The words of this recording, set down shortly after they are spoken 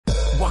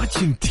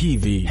Watching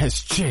TV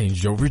has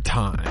changed over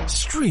time.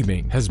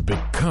 Streaming has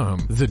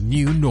become the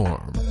new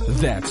norm.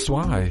 That's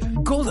why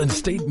Golden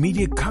State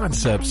Media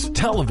Concepts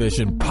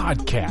television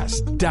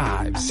podcast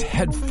dives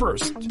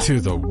headfirst to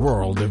the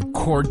world of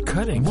cord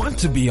cutting. Want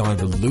to be on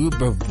the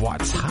loop of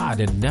what's hot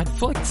in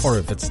Netflix? Or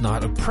if it's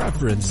not a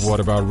preference,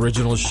 what about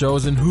original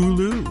shows in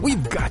Hulu?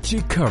 We've got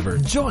you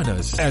covered. Join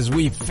us as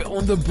we fill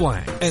in the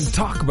blank and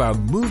talk about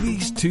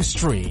movies to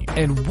stream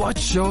and what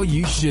show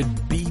you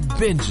should be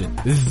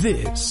binging.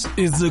 This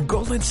is the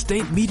Golden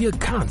State Media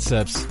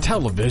Concepts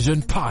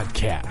television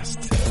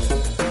podcast.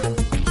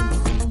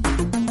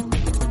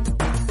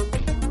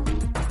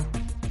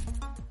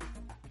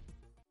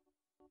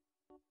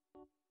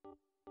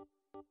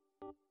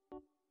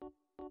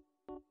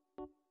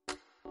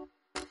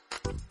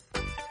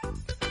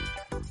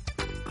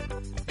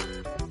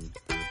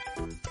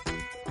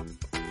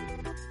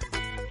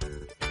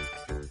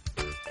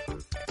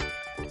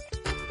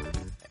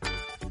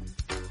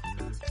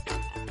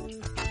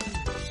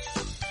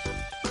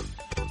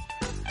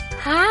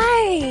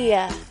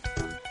 Hi!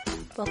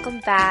 Welcome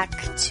back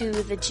to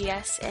the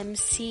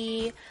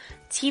GSMc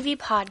TV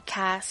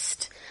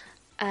podcast.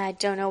 I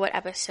don't know what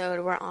episode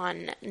we're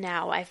on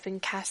now. I've been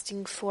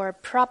casting for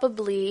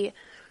probably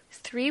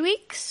 3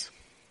 weeks?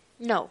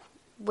 No,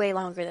 way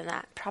longer than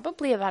that.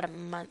 Probably about a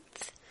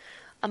month.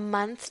 A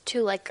month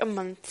to like a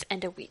month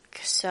and a week.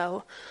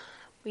 So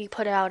we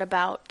put out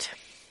about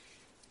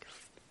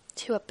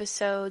 2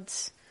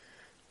 episodes.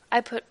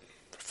 I put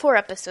 4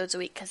 episodes a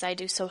week because I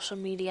do social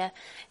media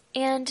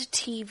and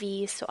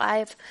TV, so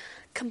I've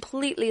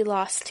completely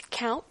lost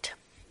count,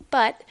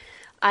 but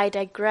I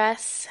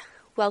digress.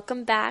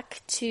 Welcome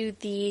back to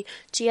the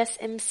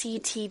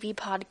GSMc TV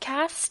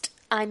podcast.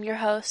 I'm your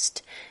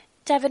host,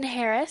 Devan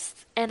Harris,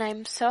 and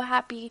I'm so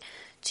happy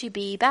to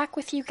be back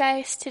with you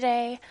guys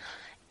today.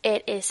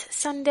 It is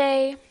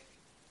Sunday,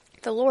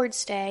 the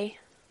Lord's Day.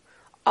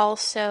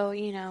 Also,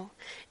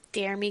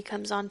 Dare Me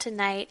comes on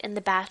tonight, and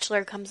The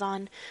Bachelor comes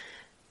on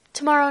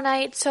tomorrow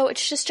night, so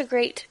it's just a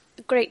great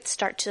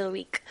start to the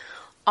week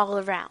all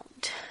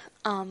around.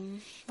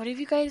 What have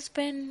you guys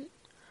been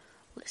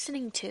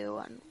listening to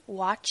and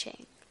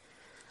watching?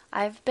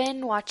 I've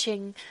been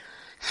watching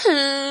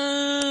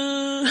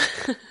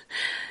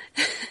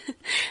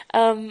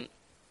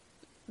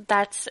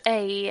that's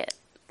a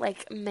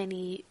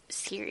mini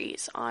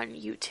series on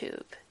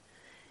YouTube.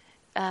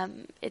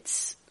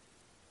 It's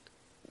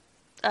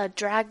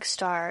drag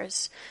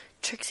stars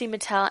Trixie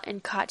Mattel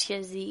and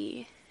Katya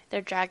Z.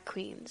 They're drag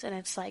queens, and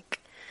it's like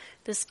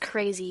this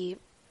crazy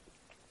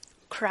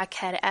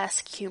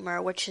crackhead-esque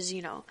humor, which is,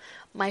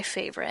 my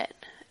favorite.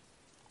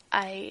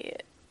 I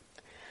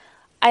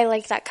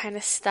like that kind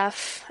of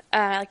stuff.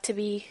 I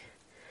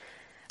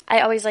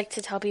always like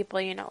to tell people,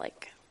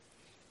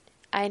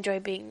 I enjoy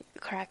being a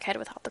crackhead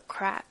without the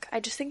crack. I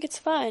just think it's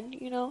fun,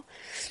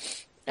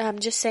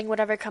 just saying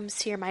whatever comes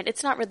to your mind.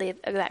 It's not really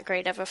that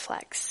great of a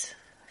flex.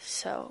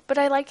 But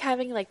I like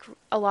having,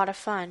 a lot of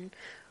fun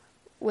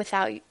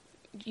without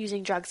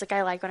using drugs.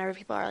 I like whenever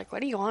people are like,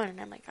 what are you on?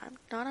 And I'm like, I'm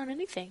not on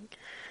anything.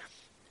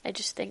 I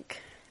just think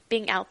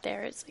being out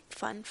there is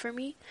fun for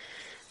me.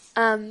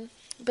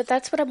 But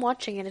that's what I'm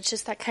watching, and it's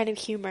just that kind of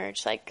humor.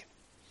 It's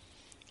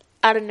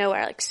out of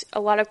nowhere,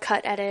 a lot of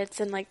cut edits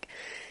and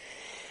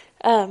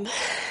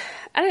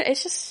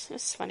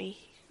it's funny.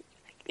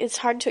 It's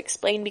hard to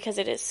explain because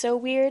it is so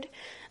weird.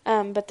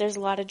 But there's a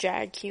lot of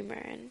drag humor,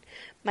 and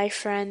my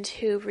friend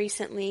who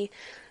recently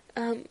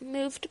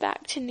moved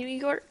back to New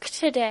York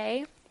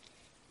today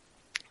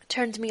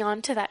turned me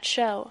on to that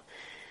show.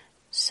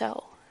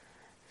 So,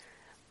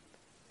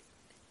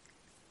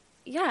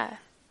 yeah.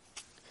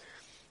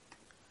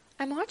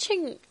 I'm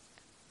watching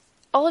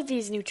all of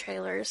these new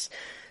trailers.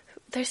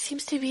 There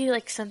seems to be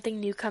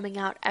something new coming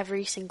out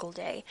every single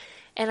day.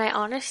 And I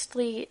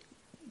honestly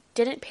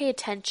didn't pay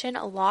attention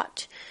a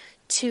lot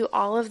to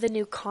all of the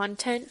new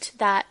content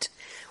that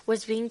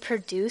was being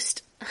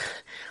produced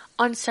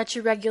on such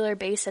a regular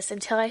basis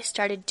until I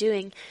started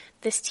doing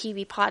this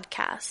TV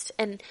podcast.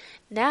 And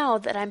now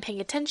that I'm paying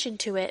attention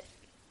to it,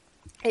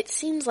 it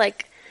seems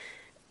like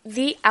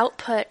the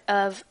output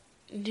of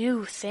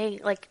new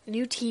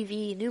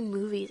TV, new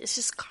movies, it's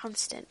just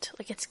constant.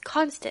 It's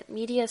constant.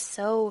 Media is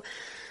so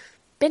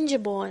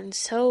bingeable and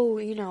so,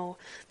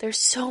 there's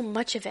so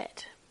much of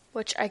it,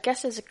 which I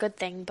guess is a good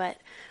thing, but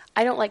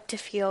I don't like to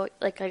feel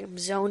like I'm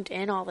zoned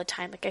in all the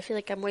time. I feel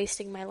like I'm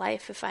wasting my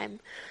life if I'm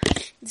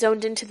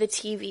zoned into the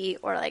TV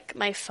or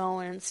my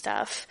phone and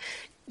stuff.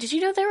 Did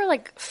you know there were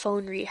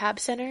phone rehab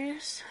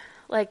centers?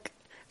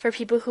 For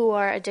people who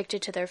are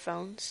addicted to their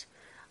phones?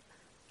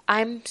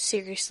 I'm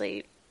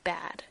seriously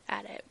bad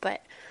at it,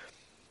 but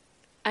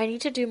I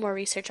need to do more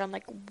research on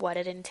what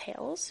it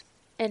entails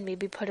and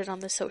maybe put it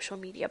on the social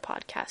media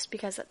podcast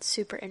because that's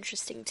super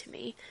interesting to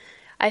me.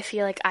 I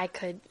feel like I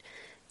could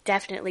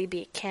definitely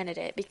be a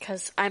candidate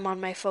because I'm on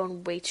my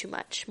phone way too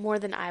much, more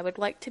than I would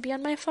like to be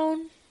on my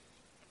phone.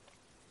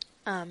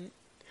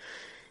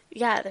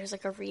 Yeah, there's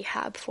a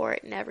rehab for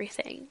it and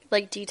everything,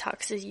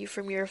 detoxes you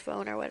from your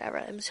phone or whatever.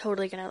 I'm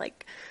totally gonna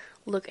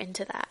look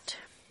into that.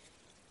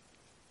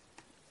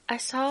 I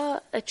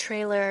saw a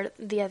trailer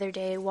the other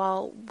day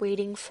while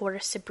waiting for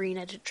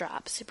Sabrina to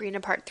drop.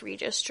 Sabrina Part 3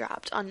 just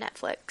dropped on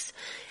Netflix.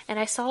 And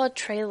I saw a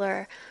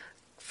trailer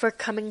for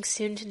coming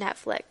soon to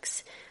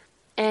Netflix.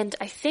 And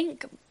I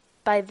think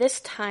by this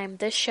time,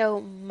 this show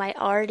might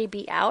already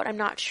be out. I'm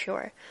not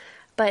sure.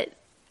 But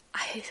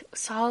I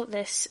saw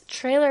this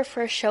trailer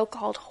for a show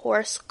called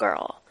Horse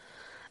Girl.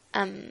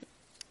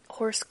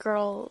 Horse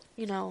Girl,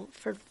 you know,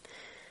 for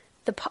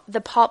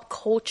the pop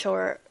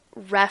culture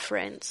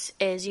reference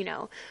is, you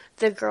know,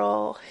 the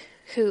girl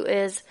who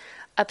is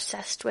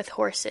obsessed with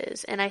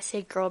horses. And I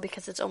say girl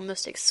because it's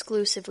almost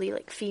exclusively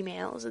like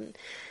females. And,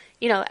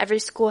 you know, every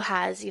school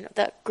has, you know,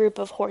 that group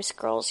of horse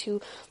girls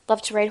who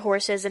love to ride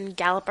horses and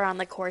gallop around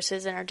like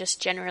horses and are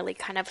just generally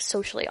kind of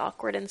socially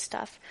awkward and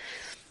stuff.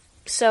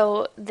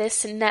 So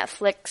this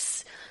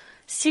Netflix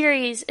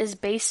series is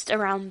based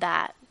around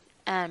that.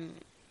 And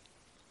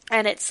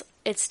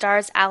it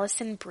stars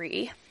Alison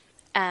Brie.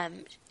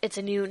 It's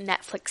a new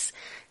Netflix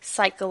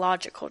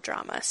psychological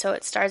drama. So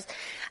it stars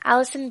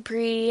Alison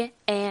Brie,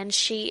 and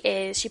she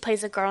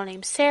plays a girl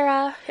named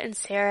Sarah, and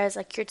Sarah is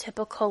like your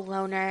typical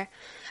loner.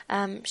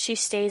 She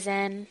stays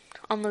in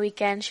on the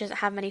weekend. She doesn't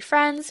have many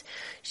friends.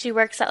 She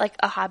works at like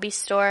a hobby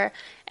store,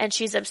 and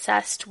she's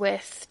obsessed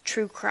with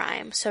true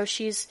crime. So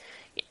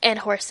and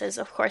horses,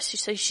 of course.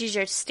 So she's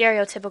your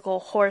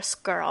stereotypical horse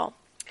girl.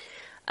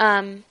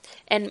 And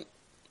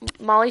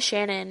Molly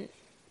Shannon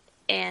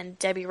and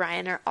Debbie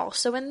Ryan are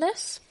also in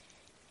this.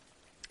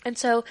 And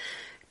so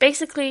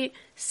basically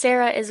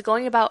Sarah is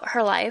going about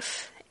her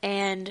life,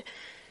 and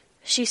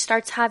she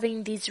starts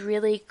having these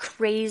really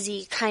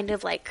crazy kind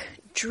of like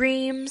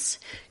dreams.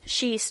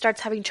 She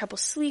starts having trouble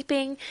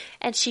sleeping,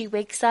 and she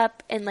wakes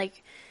up and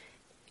like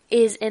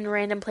is in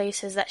random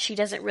places that she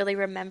doesn't really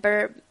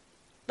remember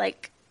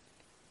like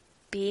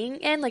being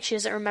in. Like she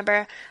doesn't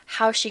remember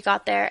how she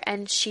got there,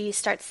 and she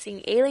starts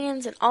seeing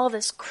aliens, and all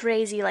this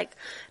crazy like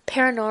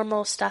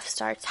paranormal stuff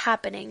starts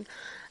happening.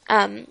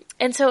 And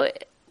so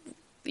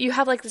you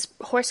have like this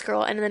horse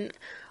girl, and then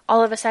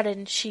all of a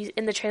sudden she's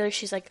in the trailer,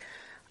 she's like,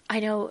 I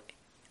know,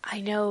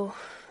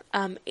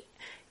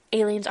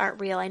 aliens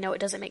aren't real. I know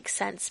it doesn't make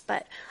sense,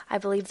 but I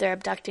believe they're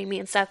abducting me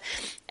and stuff.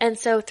 And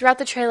so throughout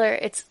the trailer,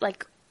 it's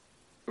like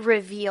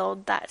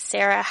revealed that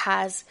Sarah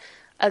has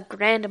a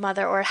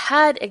grandmother, or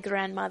had a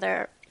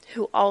grandmother,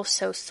 who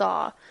also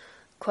saw,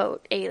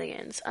 quote,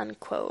 aliens,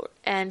 unquote.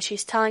 And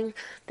she's telling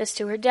this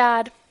to her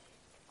dad,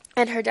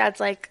 and her dad's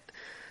like,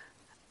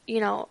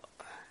 you know,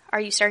 are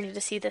you starting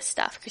to see this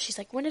stuff? Because she's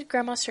like, when did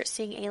grandma start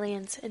seeing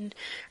aliens? And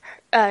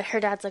her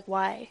dad's like,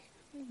 why?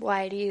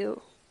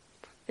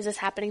 Is this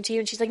happening to you?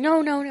 And she's like,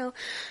 no.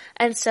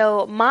 And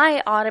so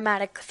my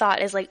automatic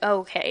thought is like, oh,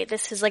 okay,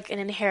 this is like an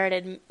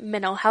inherited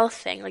mental health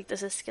thing. Like,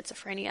 this is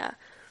schizophrenia.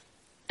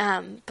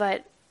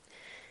 But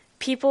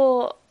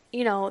people,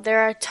 you know,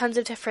 there are tons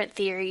of different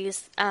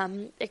theories.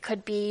 It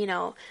could be, you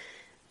know,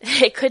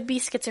 it could be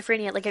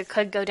schizophrenia, like it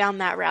could go down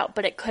that route,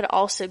 but it could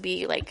also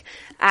be like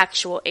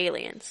actual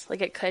aliens. Like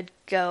it could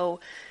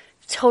go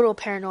total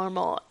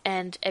paranormal,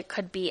 and it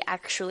could be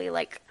actually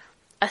like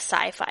a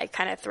sci-fi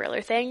kind of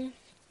thriller thing.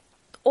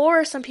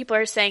 Or some people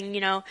are saying,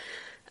 you know,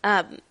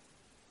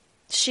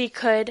 she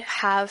could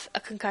have a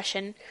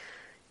concussion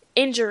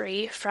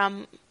injury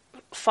from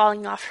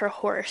falling off her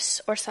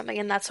horse or something,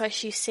 and that's why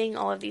she's seeing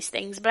all of these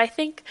things. But I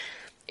think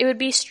it would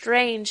be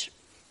strange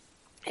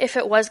if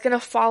it was going to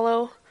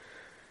follow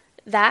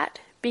that,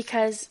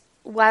 because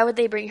why would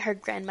they bring her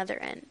grandmother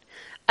in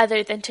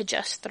other than to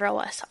just throw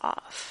us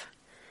off?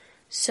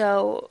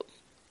 So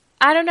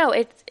I don't know.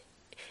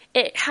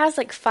 It has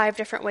like 5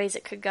 different ways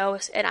it could go,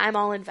 and I'm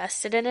all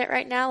invested in it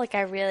right now. Like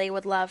I really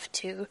would love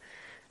to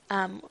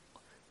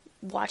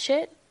watch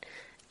it,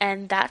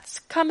 and that's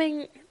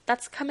coming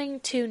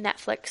to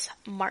Netflix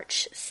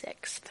March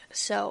 6th.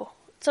 So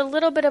it's a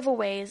little bit of a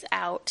ways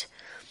out.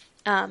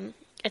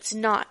 It's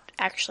not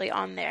actually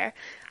on there.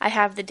 I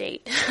have the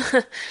date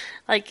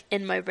like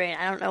in my brain.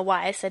 I don't know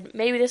why. I said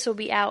maybe this will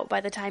be out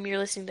by the time you're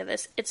listening to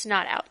this. It's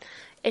not out.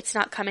 It's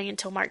not coming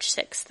until March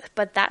 6th.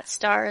 But that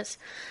stars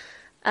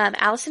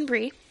Alison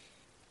Brie,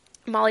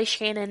 Molly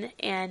Shannon,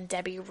 and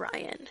Debbie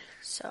Ryan.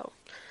 So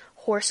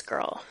Horse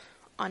Girl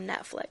on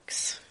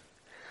Netflix.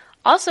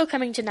 Also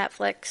coming to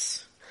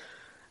Netflix,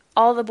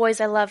 All the Boys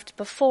I've Loved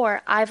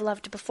Before,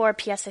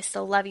 P.S. I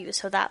Still Love You.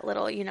 So that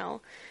little, you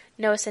know,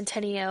 Noah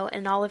Centineo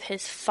and all of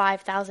his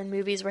 5,000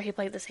 movies where he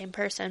played the same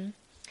person.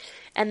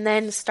 And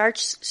then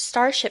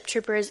Starship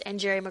Troopers and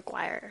Jerry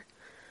Maguire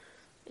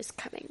is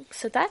coming.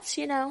 So that's,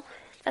 you know,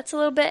 that's a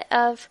little bit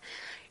of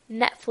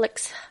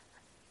Netflix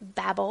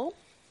babble.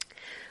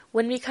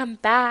 When we come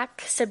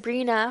back,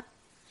 Sabrina,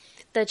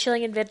 The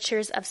Chilling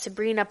Adventures of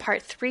Sabrina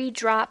Part 3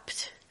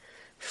 dropped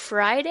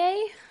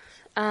Friday.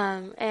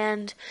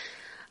 And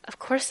of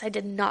course I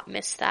did not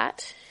miss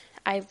that.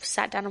 I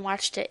sat down and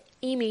watched it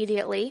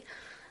immediately.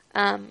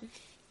 And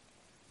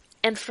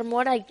from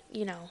what I,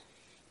 you know,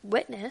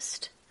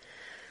 witnessed,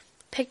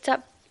 picked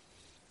up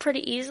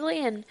pretty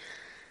easily, and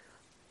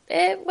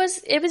it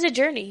was a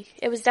journey.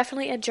 It was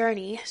definitely a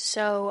journey.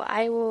 So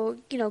I will,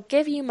 you know,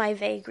 give you my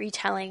vague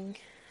retelling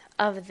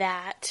of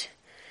that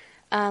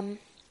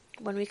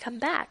when we come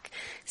back.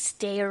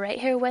 Stay right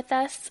here with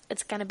us.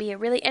 It's going to be a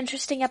really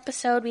interesting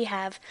episode. We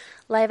have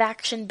live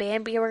action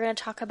Bambi we're going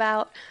to talk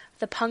about,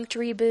 the Punk'd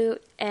Reboot,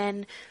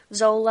 and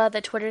Zola, the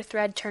Twitter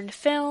thread turned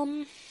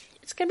film.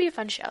 It's going to be a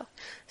fun show.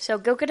 So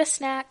go get a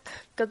snack,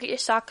 go get your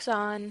socks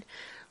on,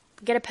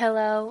 get a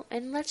pillow,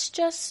 and let's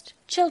just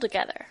chill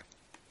together.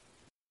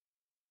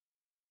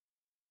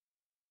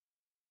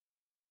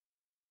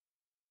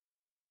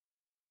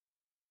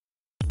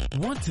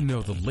 Want to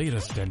know the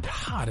latest and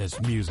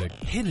hottest music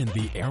hitting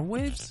the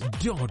airwaves?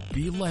 Don't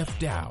be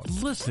left out.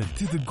 Listen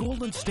to the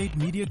Golden State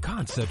Media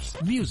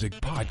Concepts Music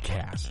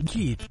Podcast.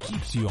 Keith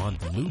keeps you on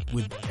the loop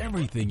with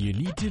everything you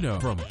need to know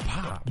from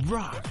pop,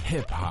 rock,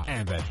 hip-hop,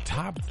 and the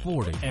top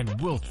 40.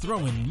 And we'll throw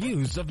in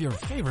news of your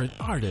favorite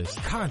artists,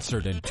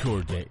 concert and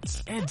tour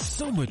dates, and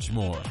so much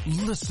more.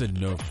 Listen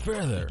no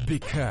further,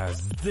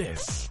 because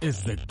this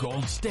is the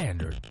gold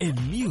standard in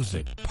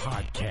music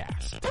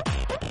podcast.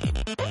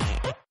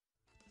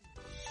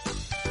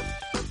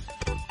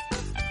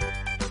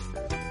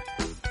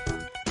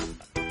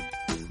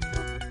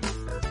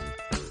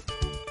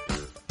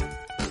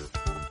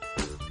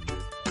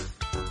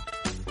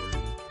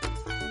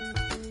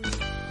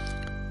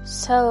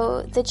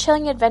 So, The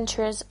Chilling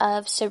Adventures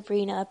of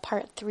Sabrina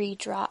Part 3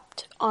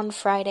 dropped on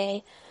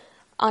Friday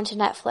onto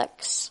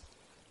Netflix.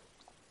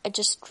 It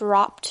just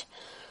dropped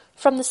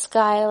from the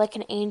sky like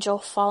an angel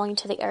falling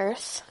to the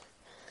earth.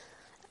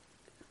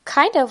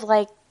 Kind of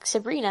like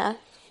Sabrina,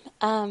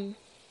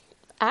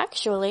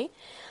 actually.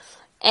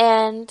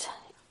 And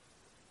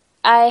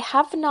I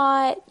have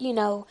not,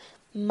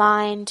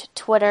 mined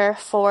Twitter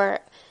for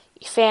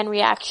fan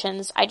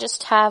reactions. I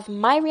just have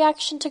my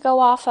reaction to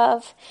go off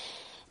of.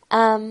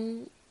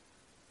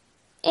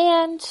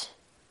 And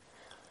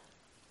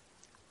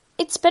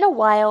it's been a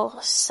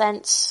while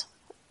since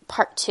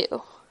part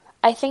 2.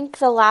 I think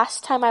the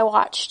last time I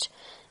watched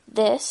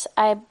this,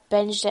 I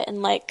binged it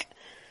in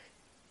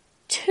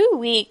 2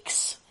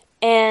 weeks,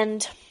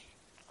 and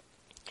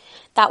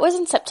that was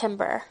in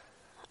September.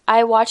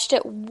 I watched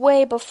it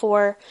way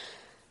before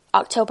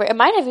October. It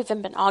might have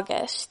even been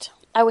August.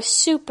 I was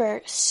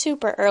super,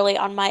 super early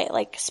on my,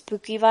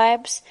 spooky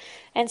vibes,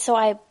 and so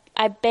I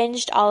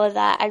binged all of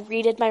that. I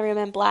redid my room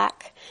in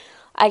black.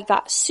 I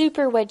got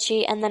super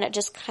witchy, and then it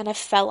just kind of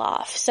fell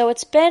off. So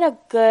it's been a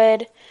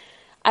good,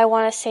 I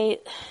want to say,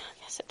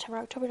 September,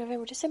 October,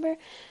 November, December,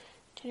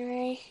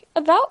 January,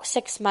 about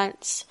 6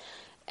 months.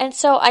 And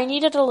so I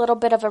needed a little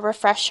bit of a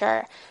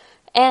refresher.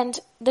 And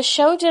the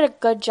show did a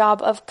good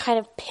job of kind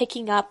of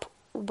picking up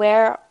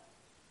where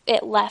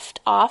it left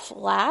off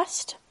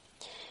last.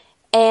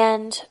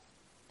 And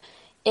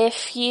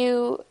if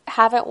you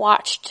haven't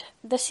watched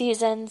the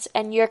seasons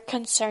and you're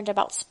concerned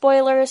about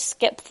spoilers,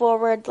 skip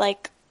forward.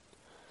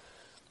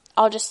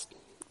 I'll just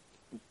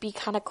be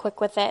kind of quick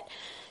with it.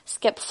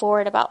 Skip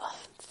forward about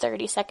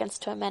 30 seconds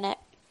to a minute.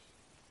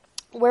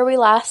 Where we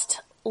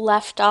last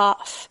left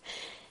off,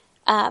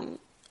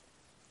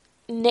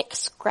 Nick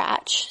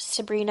Scratch,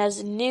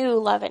 Sabrina's new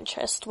love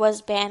interest,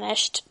 was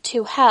banished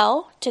to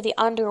hell, to the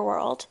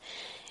underworld,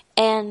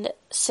 and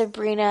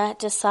Sabrina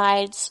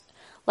decides,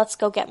 let's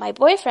go get my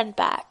boyfriend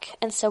back.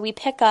 And so we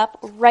pick up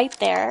right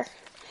there,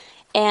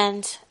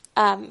 and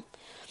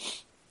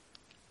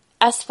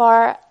as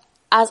far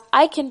as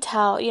I can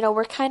tell,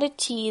 we're kind of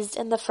teased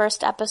in the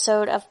first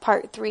episode of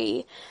part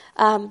 3,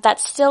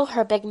 that's still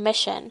her big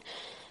mission.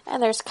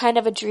 And there's kind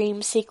of a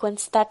dream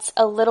sequence that's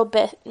a little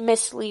bit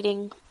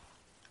misleading.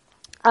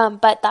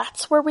 But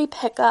that's where we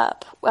pick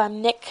up.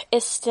 Nick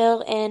is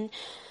still in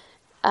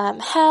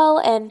hell,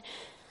 and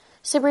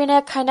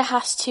Sabrina kind of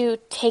has to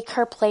take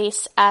her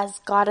place as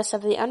goddess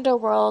of the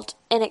underworld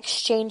in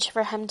exchange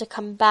for him to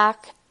come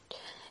back.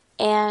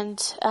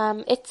 And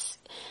it's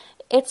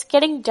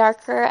getting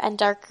darker and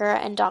darker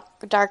and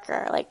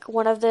darker.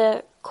 One of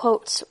the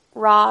quotes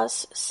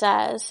Roz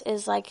says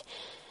is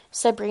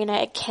Sabrina,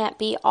 it can't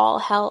be all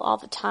hell all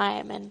the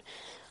time.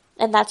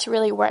 And that's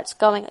really where it's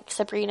going.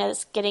 Sabrina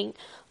is getting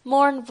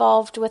more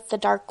involved with the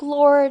Dark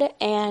Lord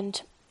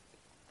and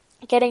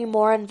getting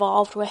more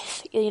involved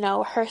with,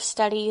 her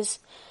studies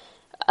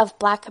of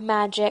black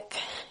magic.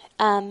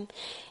 And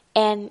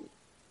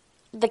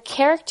the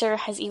character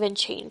has even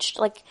changed.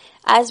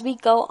 As we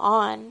go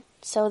on,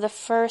 so the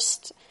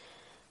first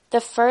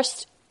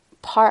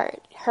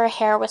part, her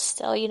hair was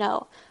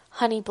still,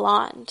 honey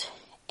blonde,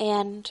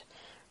 and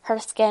her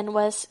skin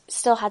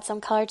still had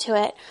some color to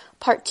it.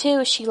 Part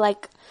 2, she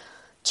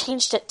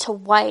changed it to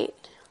white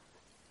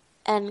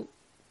and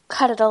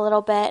cut it a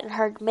little bit, and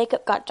her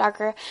makeup got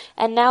darker.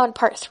 And now in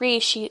part 3,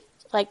 she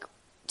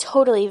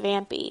totally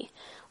vampy.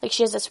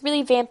 She has this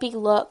really vampy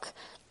look,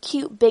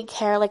 cute big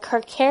hair.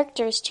 Her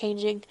character is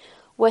changing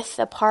with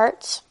the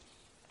parts.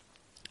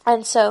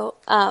 And so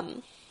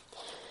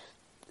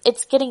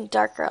it's getting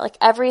darker.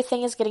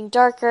 Everything is getting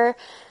darker.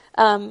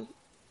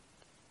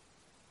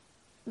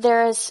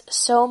 There is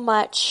so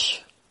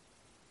much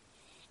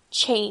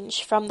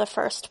change from the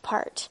first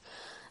part.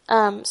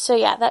 So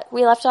yeah, that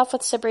we left off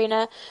with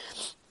Sabrina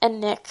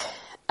and Nick.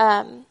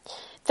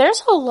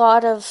 There's a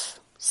lot of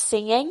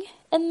singing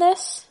in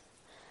this.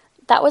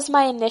 That was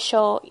my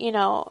initial,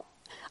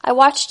 I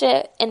watched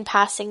it in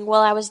passing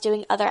while I was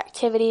doing other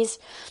activities,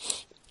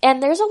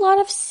 and there's a lot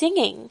of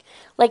singing,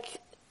 like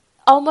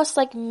almost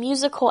like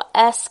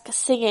musical-esque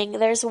singing.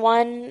 There's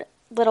one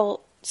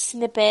little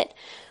snippet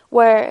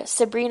where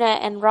Sabrina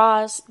and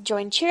Roz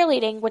joined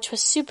cheerleading, which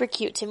was super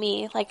cute to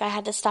me. Like, I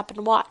had to stop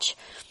and watch.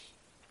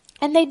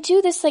 And they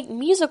do this, like,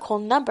 musical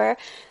number,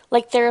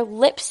 like they're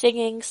lip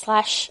singing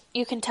 /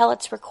 you can tell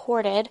it's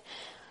recorded,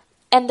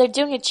 and they're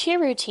doing a cheer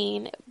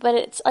routine, but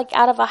it's, like,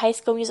 out of a High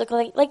School Musical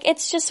thing. Like,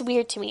 it's just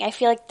weird to me. I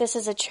feel like this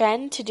is a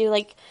trend to do,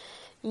 like,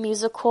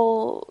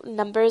 musical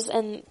numbers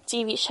in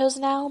TV shows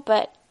now,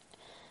 but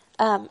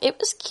it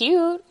was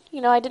cute.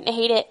 I didn't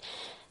hate it.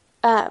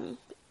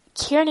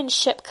 Kiernan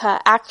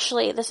Shipka,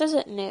 actually, this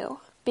isn't new,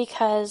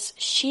 because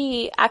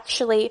she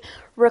actually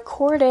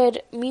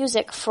recorded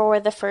music for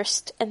the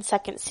first and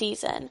second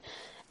season,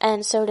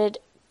 and so did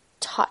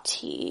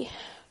Tati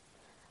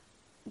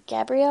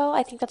Gabrielle,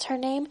 I think that's her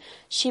name.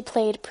 She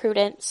played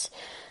Prudence.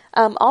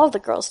 All of the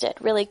girls did,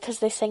 really, because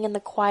they sang in the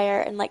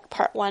choir in, like,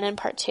 part 1 and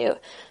part 2.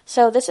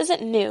 So this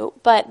isn't new,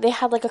 but they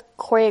had, like, a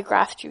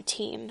choreographed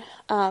routine,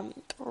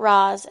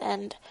 Roz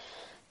and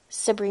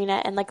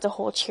Sabrina and, like, the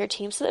whole cheer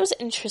team. So that was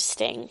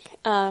interesting.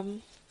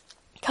 Kind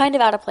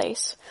of out of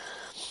place.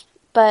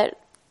 But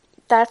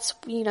that's,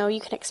 you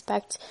can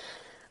expect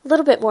a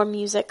little bit more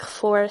music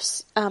for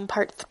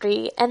part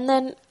 3. And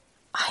then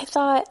I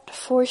thought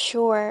for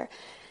sure,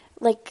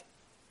 like,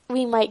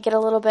 we might get a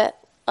little bit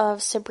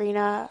of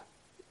Sabrina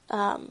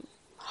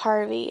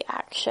Harvey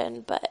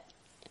action, but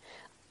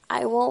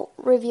I won't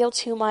reveal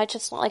too much.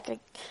 It's not like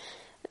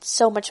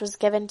so much was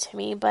given to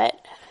me, but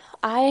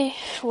I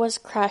was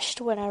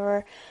crushed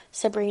whenever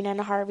Sabrina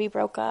and Harvey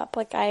broke up.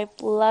 Like, I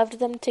loved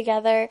them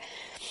together,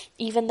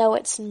 even though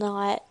it's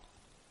not,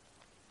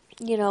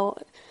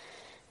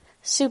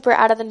 super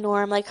out of the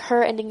norm. Like,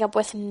 her ending up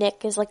with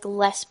Nick is, like,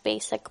 less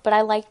basic, but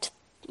I liked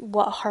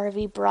what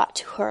Harvey brought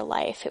to her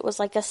life. It was,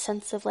 like, a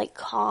sense of, like,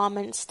 calm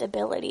and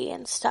stability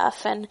and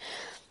stuff, and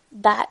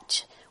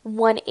that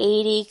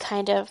 180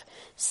 kind of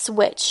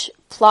switch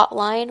plot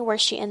line where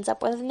she ends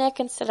up with Nick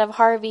instead of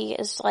Harvey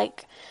is,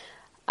 like,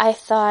 I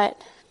thought,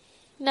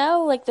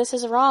 no, like, this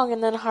is wrong,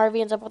 and then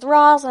Harvey ends up with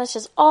Roz, and it's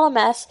just all a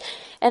mess.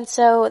 And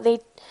so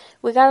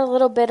we got a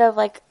little bit of,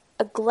 like,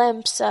 a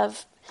glimpse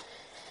of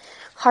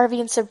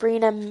Harvey and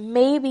Sabrina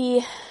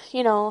maybe,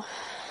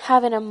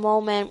 having a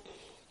moment.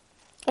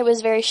 It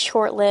was very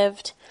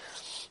short-lived.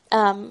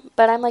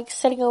 But I'm, like,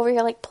 sitting over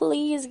here, like,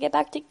 please get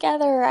back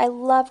together. I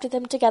loved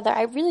them together.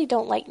 I really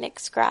don't like Nick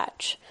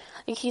Scratch.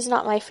 Like, he's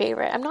not my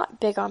favorite. I'm not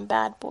big on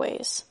bad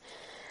boys.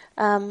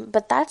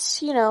 But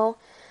that's,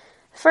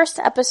 first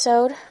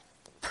episode,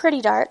 pretty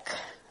dark.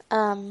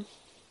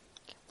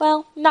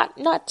 Well,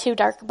 not too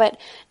dark, but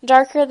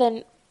darker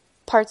than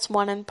parts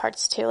 1 and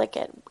parts 2. Like,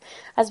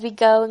 as we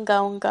go and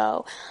go and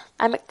go,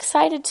 I'm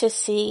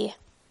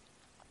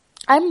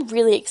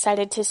really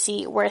excited to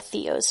see where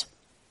Theo's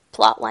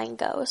plotline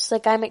goes.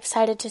 Like, I'm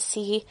excited to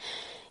see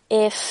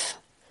if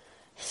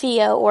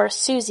Theo, or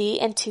Susie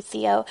into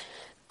Theo,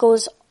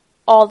 goes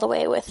all the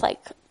way with,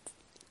 like,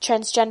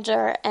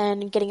 transgender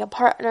and getting a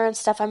partner and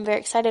stuff. I'm very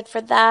excited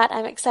for that.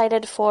 I'm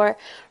excited for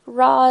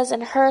Roz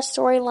and her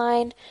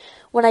storyline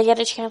when I get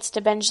a chance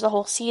to binge the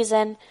whole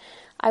season.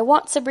 I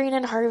want Sabrina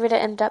and Harvey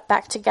to end up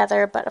back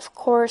together, but of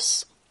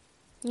course,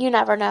 you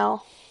never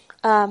know.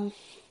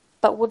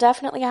 But we'll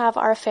definitely have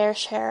our fair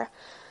share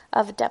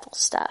of devil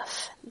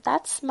stuff.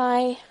 That's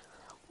my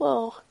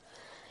little,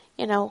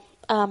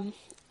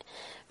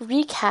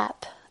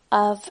 recap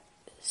of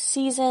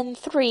season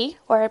 3,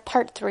 or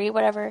part 3,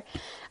 whatever.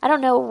 I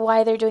don't know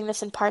why they're doing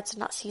this in parts and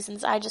not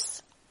seasons. I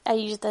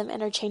use them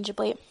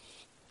interchangeably.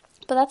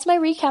 But that's my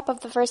recap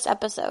of the first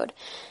episode.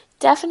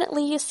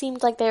 Definitely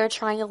seemed like they were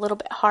trying a little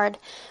bit hard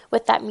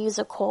with that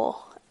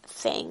musical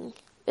thing.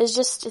 It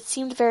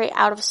seemed very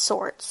out of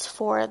sorts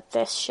for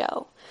this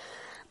show.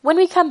 When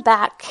we come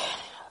back,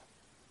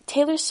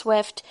 Taylor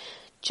Swift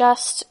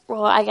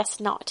I guess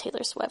not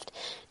Taylor Swift.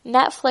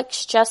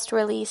 Netflix just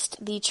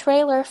released the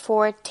trailer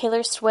for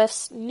Taylor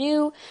Swift's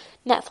new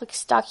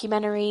Netflix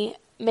documentary,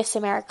 Miss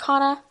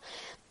Americana,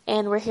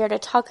 and we're here to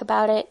talk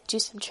about it, do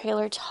some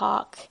trailer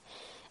talk,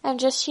 and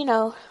just,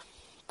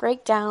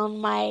 break down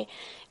my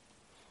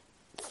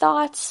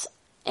thoughts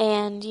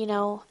and,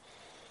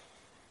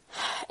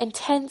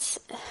 intense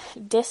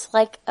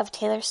dislike of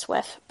Taylor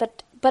Swift,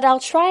 but I'll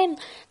try and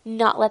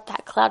not let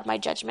that cloud my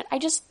judgment.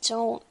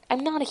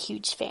 I'm not a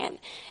huge fan.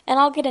 And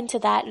I'll get into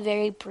that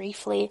very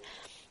briefly.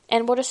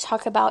 And we'll just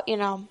talk about,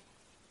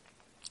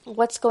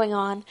 what's going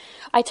on.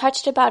 I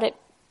touched about it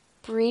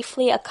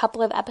briefly a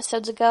couple of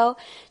episodes ago,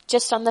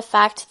 just on the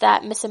fact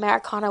that Miss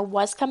Americana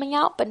was coming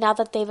out, but now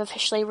that they've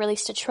officially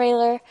released a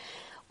trailer,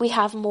 we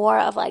have more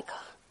of, like,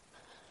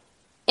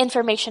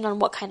 information on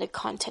what kind of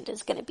content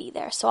is going to be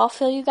there. So I'll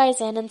fill you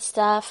guys in and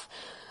stuff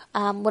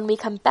when we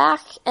come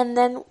back, and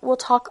then we'll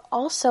talk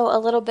also a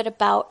little bit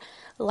about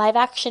live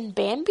action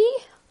Bambi.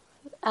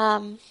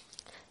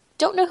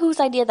 Don't know whose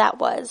idea that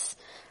was.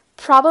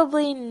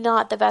 probably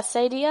not the best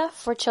idea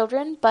for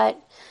children, but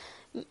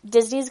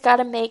Disney's got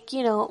to make,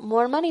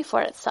 more money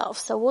for itself.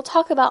 So we'll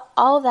talk about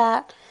all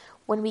that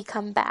when we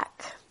come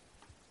back.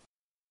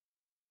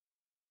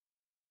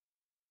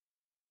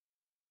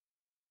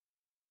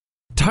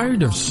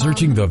 Tired of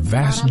searching the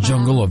vast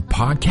jungle of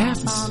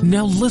podcasts?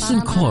 Now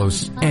listen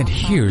close and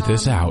hear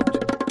this out.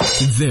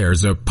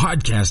 There's a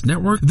podcast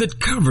network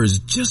that covers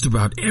just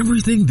about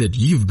everything that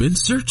you've been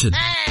searching.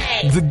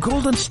 Hey! The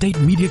Golden State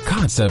Media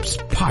Concepts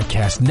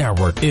Podcast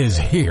Network is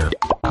here.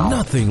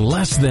 Nothing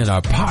less than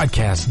a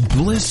podcast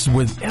bliss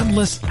with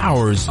endless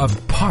hours of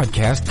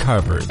podcast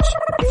coverage.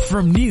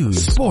 From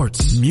news,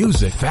 sports,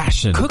 music,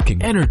 fashion,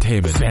 cooking,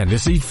 entertainment,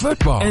 fantasy,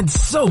 football, and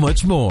so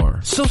much more.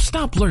 So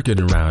stop lurking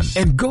around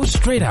and go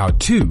straight out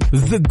to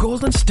the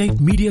Golden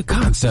State Media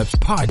Concepts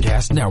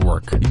Podcast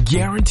Network.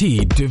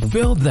 Guaranteed to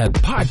fill that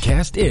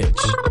podcast itch.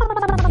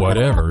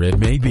 Whatever it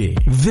may be.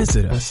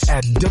 Visit us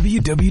at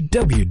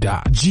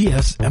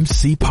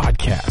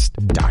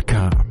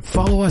www.gsmcpodcast.com.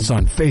 Follow us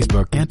on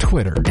Facebook and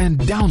Twitter, and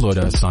download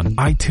us on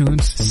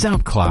iTunes,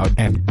 SoundCloud,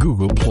 and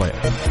Google Play.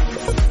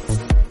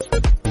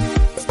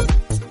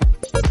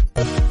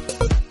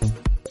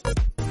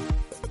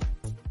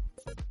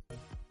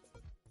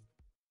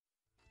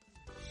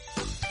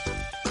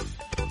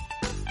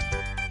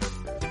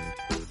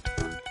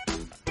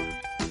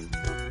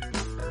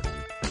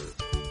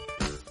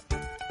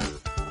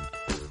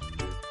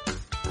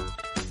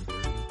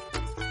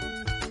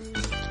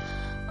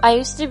 I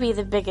used to be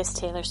the biggest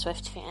Taylor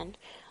Swift fan.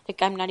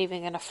 Like, I'm not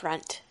even gonna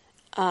front.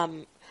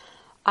 I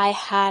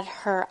had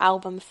her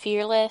album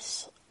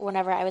Fearless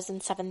whenever I was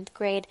in 7th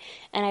grade,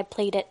 and I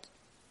played it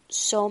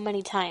so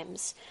many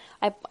times.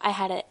 I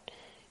had it,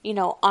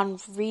 on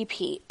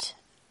repeat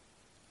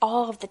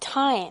all of the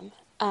time.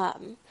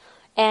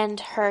 And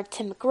her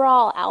Tim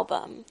McGraw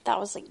album, that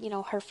was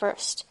her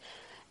first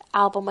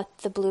album with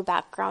the blue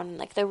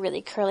background and the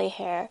really curly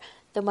hair,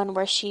 the one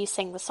where she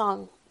sang the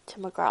song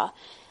Tim McGraw.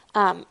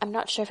 I'm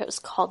not sure if it was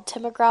called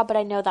Tim McGraw, but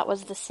I know that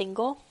was the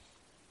single.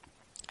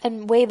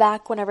 And way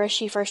back whenever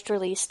she first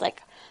released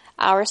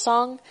Our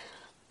Song,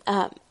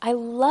 I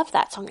love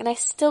that song, and I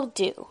still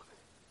do.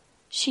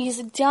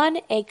 She's done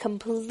a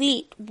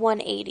complete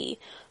 180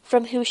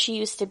 from who she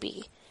used to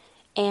be.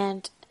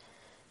 And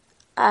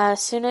as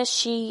soon as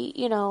she,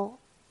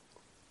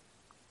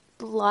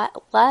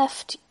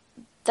 left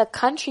the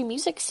country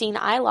music scene,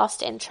 I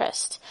lost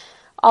interest.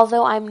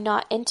 Although I'm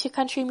not into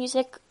country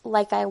music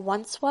like I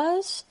once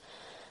was,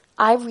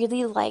 I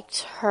really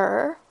liked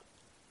her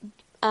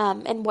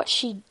and what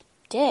she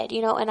did,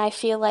 and I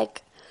feel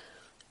like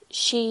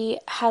she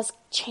has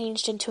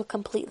changed into a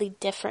completely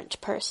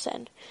different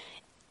person.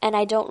 And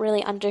I don't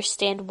really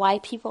understand why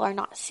people are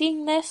not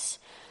seeing this,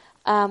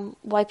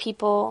 why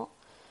people,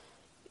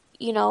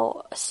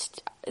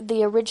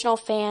 the original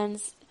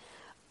fans,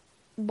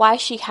 why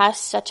she has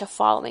such a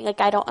following.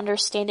 I don't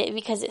understand it,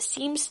 because it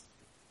seems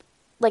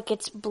like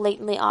it's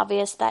blatantly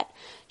obvious that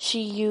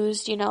she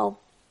used,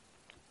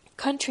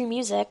 country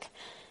music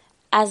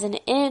as an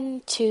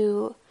in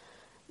to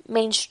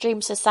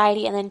mainstream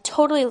society and then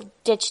totally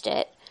ditched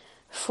it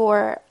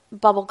for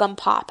bubblegum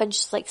pop and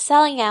just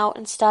selling out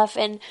and stuff.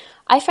 And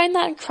I find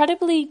that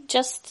incredibly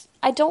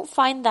I don't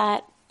find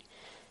that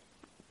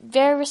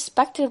very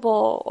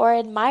respectable or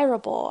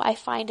admirable. I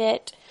find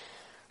it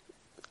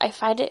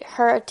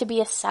her to be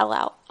a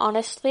sellout,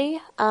 honestly.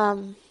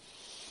 And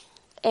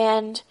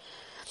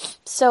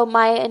so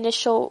my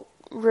initial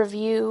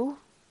review,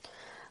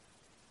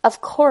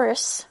 of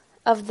course,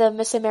 of the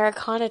Miss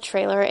Americana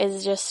trailer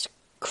is just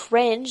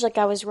cringe.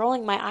 I was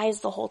rolling my eyes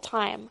the whole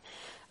time.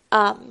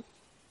 We'll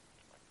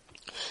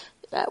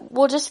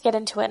just get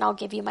into it and I'll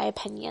give you my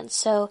opinion.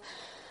 So,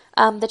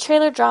 the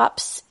trailer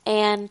drops,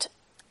 and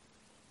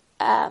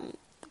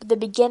the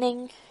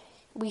beginning,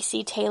 we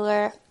see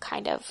Taylor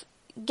kind of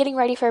getting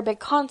ready for a big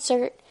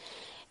concert,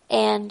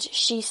 and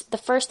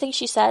the first thing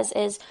she says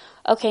is,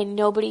 okay,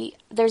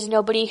 there's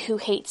nobody who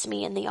hates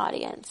me in the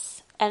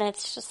audience. And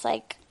it's just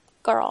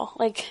girl,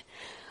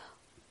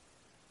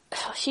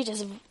 she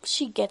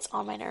gets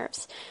on my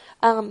nerves.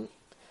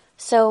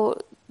 So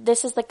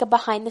this is a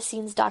behind the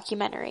scenes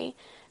documentary.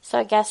 So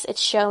I guess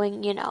it's showing,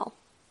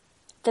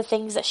 the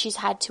things that she's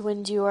had to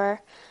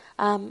endure.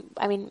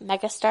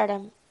 Mega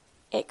stardom,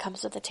 it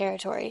comes with the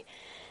territory.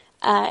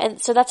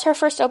 And so that's her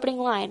first opening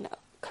line.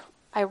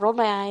 I rolled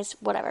my eyes,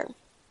 whatever.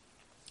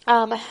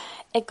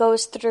 It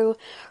goes through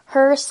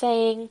her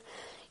saying,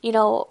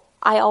 I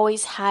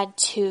always had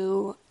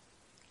to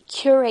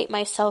curate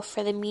myself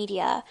for the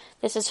media.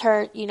 This is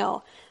her,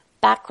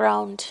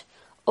 background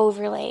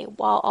overlay,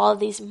 while all of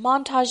these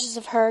montages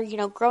of her,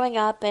 growing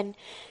up and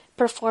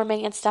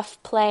performing and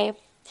stuff play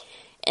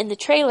in the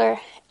trailer.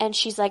 And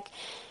she's like,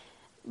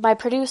 my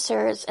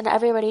producers and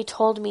everybody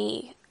told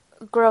me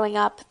growing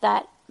up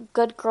that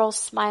good girls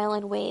smile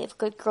and wave,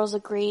 good girls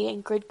agree,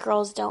 and good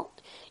girls don't,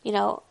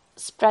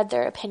 spread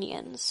their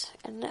opinions.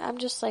 And I'm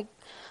just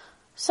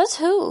says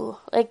who?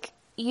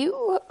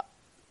 You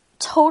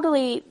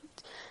totally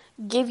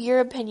give your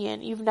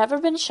opinion. You've never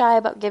been shy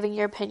about giving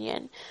your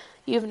opinion.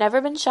 You've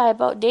never been shy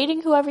about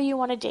dating whoever you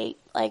want to date.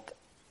 Like,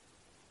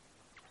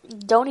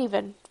 don't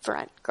even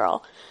front,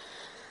 girl.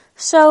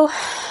 So,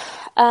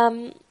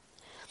 then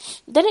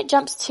it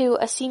jumps to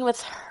a scene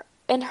with her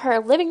in her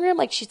living room.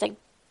 Like, she's like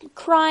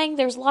crying.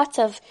 There's lots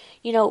of,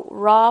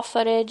 raw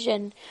footage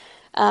and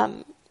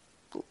a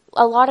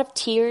lot of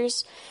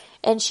tears.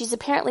 And she's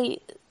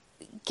apparently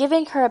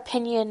giving her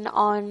opinion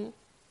on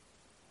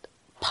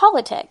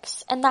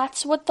politics. And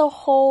that's what the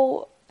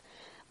whole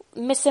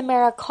Miss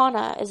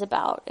Americana is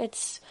about.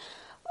 It's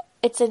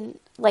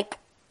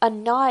a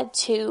nod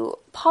to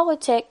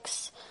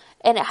politics,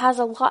 and it has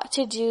a lot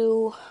to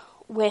do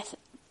with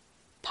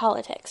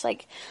politics.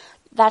 Like,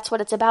 that's what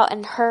it's about,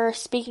 and her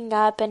speaking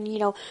up and,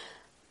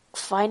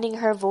 finding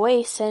her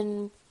voice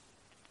and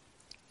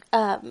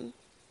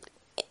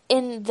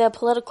in the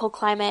political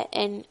climate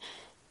in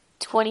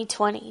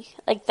 2020.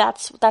 Like,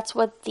 that's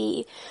what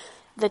the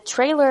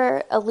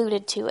trailer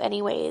alluded to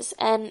anyways.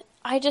 And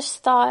I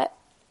just thought,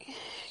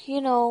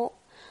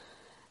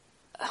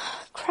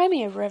 cry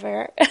me a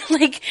river.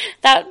 Like,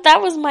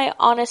 that was my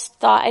honest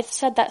thought. I've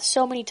said that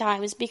so many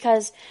times,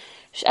 because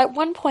at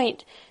one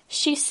point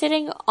she's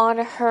sitting on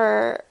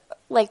her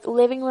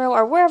living room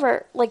or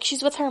wherever,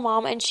 she's with her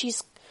mom, and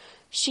she's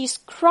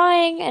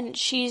crying, and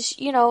she's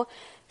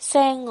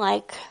saying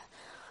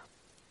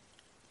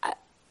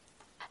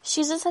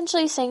she's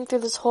essentially saying through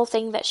this whole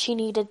thing that she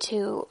needed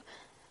to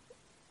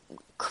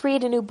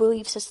create a new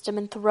belief system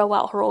and throw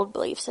out her old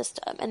belief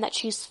system, and that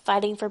she's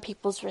fighting for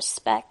people's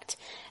respect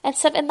and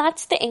stuff. And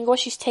that's the angle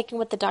she's taking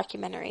with the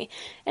documentary.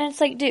 And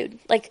it's like, dude,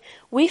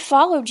 we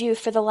followed you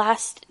for the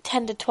last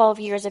 10 to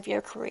 12 years of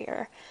your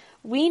career.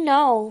 We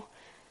know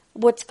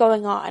what's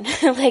going on.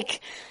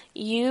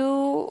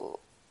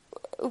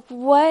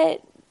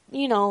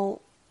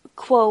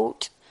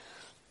 Quote,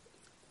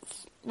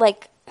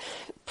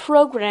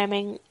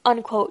 programming,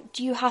 unquote,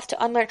 do you have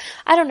to unlearn?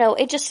 I don't know.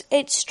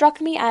 It struck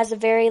me as a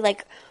very,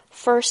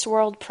 first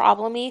world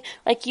problem-y.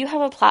 You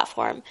have a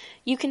platform.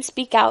 You can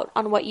speak out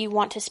on what you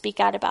want to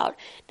speak out about.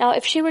 Now,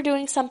 if she were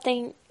doing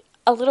something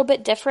a little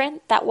bit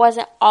different that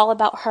wasn't all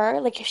about her,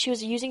 if she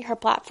was using her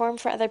platform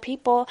for other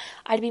people,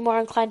 I'd be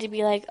more inclined to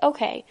be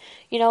okay.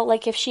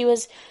 If she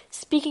was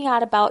speaking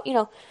out about,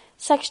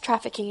 sex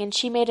trafficking, and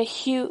she made a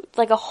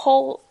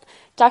whole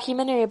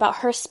documentary about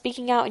her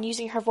speaking out and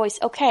using her voice,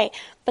 okay.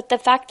 But the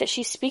fact that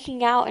she's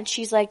speaking out and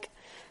she's the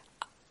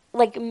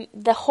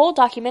whole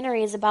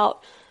documentary is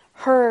about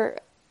her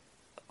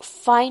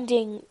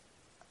finding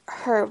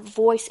her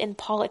voice in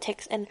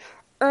politics and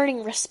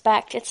earning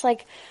respect. It's I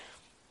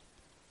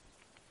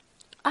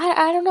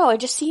don't know, it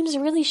just seems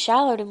really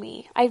shallow to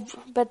me.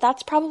 But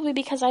that's probably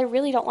because I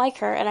really don't like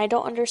her, and I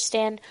don't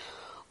understand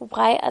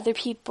why other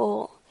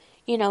people,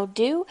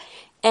 do.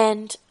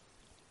 And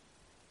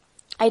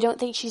I don't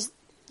think she's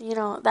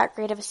that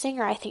great of a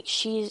singer. I think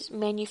she's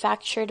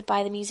manufactured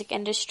by the music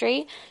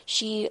industry.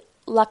 She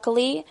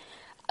luckily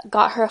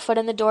got her foot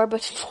in the door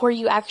before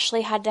you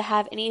actually had to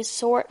have any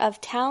sort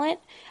of talent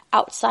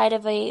outside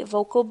of a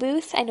vocal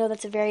booth. I know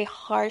that's a very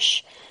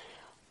harsh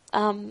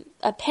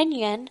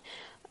opinion,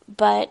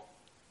 but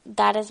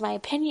that is my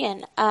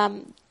opinion.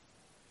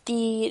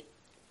 The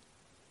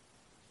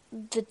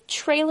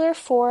trailer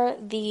for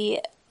the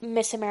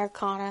Miss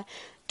Americana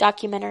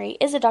documentary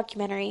is a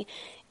documentary.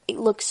 It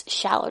looks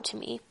shallow to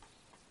me.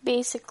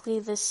 Basically,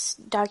 this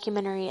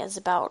documentary is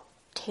about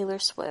Taylor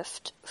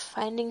Swift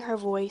finding her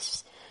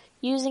voice,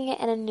 using it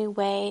in a new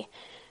way,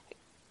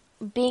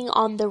 being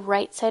on the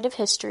right side of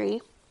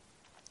history,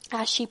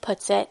 as she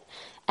puts it,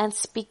 and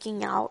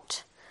speaking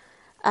out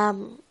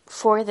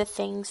for the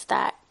things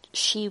that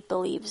she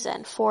believes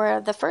in. For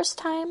the first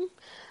time,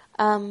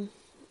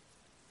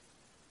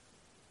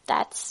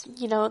 that's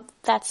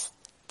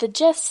the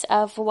gist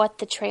of what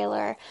the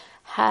trailer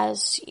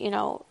has,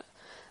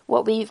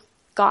 what we've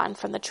gotten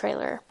from the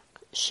trailer.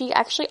 She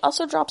actually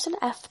also drops an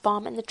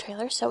F-bomb in the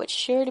trailer, so it's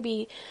sure to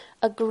be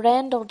a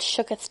grand old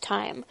shooketh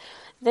time.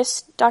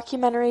 This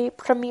documentary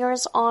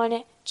premieres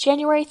on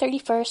January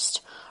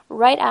 31st,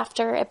 right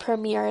after it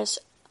premieres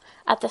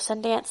at the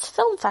Sundance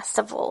Film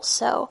Festival.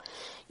 So,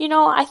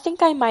 I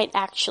think I might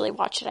actually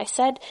watch it. I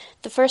said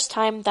the first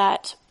time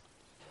that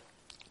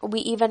we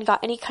even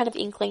got any kind of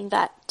inkling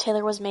that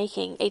Taylor was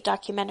making a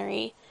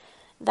documentary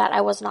that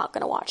I was not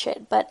going to watch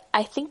it, but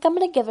I think I'm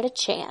going to give it a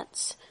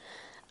chance.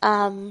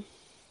 I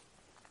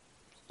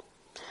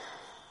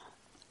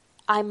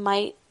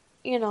might,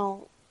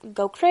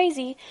 go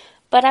crazy,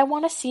 but I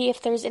want to see if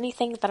there's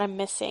anything that I'm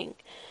missing.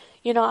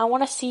 I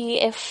want to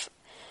see if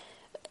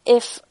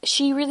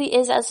she really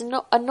is as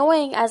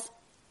annoying as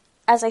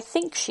I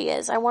think she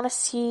is. I want to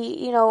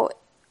see,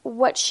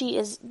 what she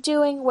is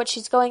doing, what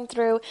she's going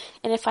through,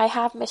 and if I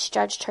have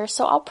misjudged her.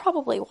 So I'll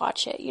probably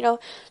watch it,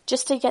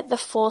 just to get the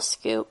full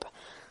scoop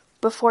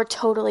before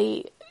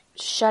totally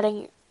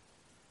shutting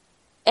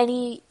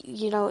any,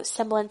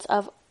 semblance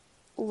of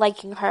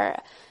liking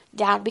her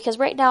down. Because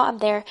right now I'm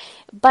there,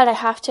 but I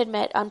have to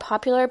admit,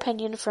 unpopular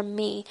opinion from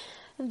me,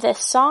 the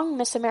song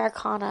Miss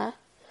Americana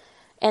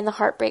and the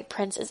Heartbreak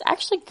Prince is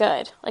actually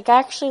good. I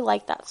actually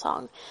like that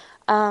song.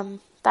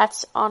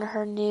 That's on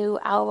her new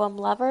album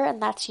Lover,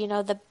 and that's,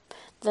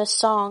 the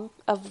song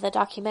of the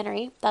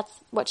documentary. That's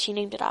what she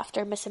named it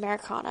after, Miss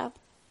Americana.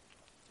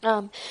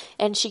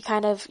 And she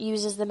kind of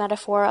uses the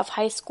metaphor of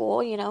high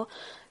school,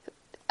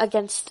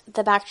 against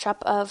the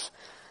backdrop of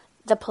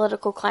the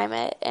political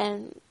climate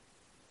and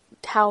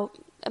how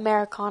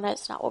Americana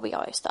is not what we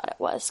always thought it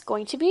was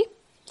going to be.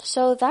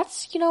 So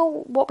that's,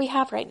 what we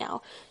have right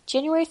now.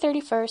 January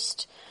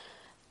 31st.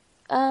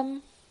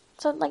 So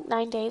like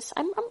 9 days.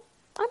 I'm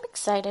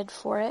excited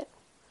for it.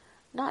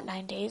 Not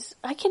 9 days.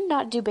 I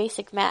cannot do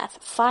basic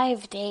math.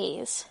 5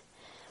 days.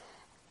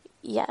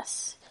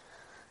 Yes.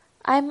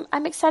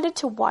 I'm excited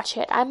to watch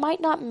it. I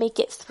might not make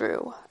it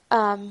through.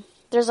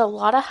 There's a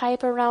lot of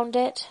hype around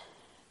it.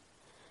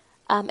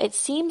 It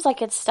seems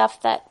like it's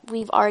stuff that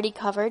we've already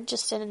covered,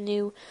 just in a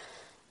new,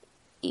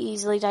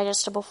 easily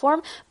digestible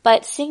form.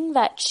 But seeing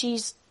that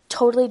she's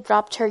totally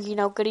dropped her,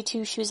 goody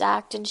two-shoes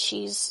act, and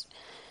she's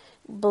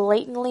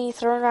blatantly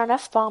throwing around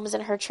F-bombs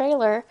in her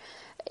trailer,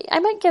 I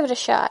might give it a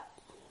shot.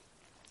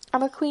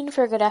 I'm a queen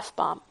for a good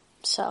F-bomb.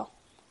 So,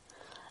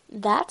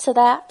 that's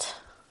that.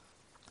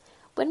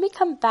 When we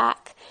come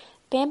back,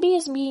 Bambi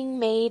is being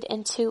made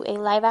into a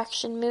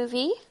live-action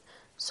movie.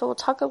 So we'll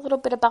talk a little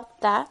bit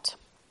about that.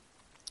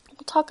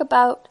 We'll talk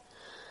about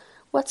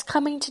what's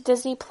coming to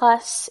Disney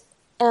Plus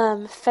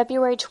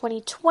February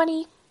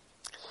 2020.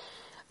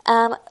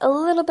 A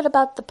little bit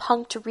about the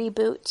Punk'd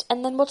Reboot.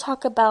 And then we'll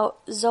talk about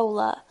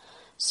Zola.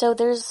 So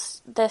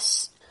there's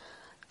this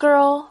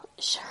girl,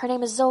 her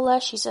name is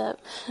Zola. She's a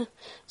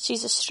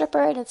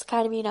stripper, and it's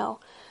kind of,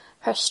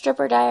 her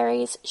stripper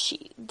diaries.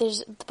 There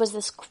was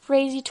this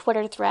crazy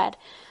Twitter thread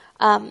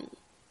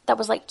that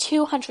was like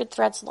 200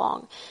 threads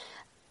long.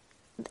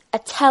 A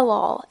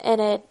tell-all,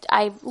 and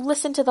I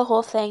listened to the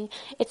whole thing.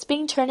 It's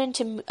being turned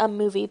into a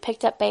movie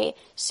picked up by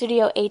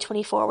Studio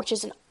A24, which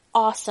is an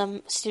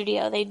awesome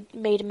studio. They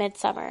made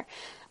Midsummer.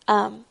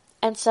 And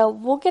so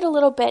we'll get a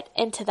little bit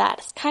into that.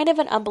 It's kind of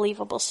an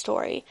unbelievable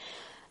story.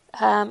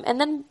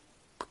 And then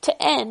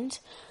to end,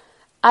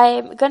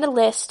 I'm going to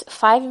list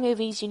 5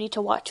 movies you need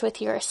to watch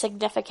with your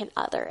significant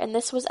other. And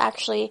this was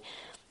actually,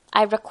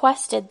 I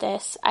requested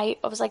this. I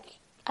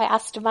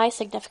asked my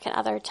significant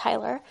other,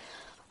 Tyler.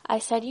 I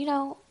said,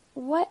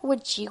 what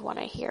would you want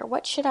to hear?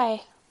 What should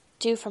I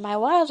do for my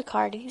wild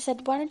card? And he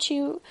said, why don't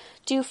you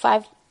do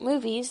 5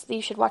 movies that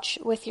you should watch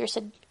with your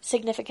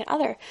significant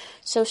other?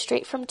 So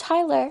straight from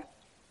Tyler,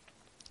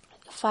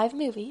 5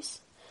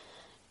 movies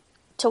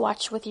to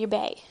watch with your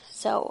bae.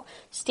 So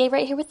stay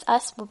right here with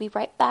us. We'll be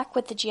right back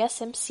with the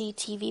GSMc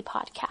TV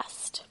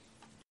podcast.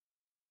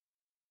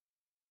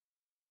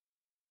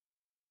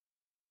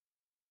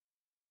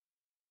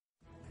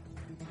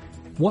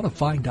 Want to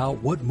find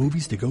out what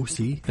movies to go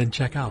see? Then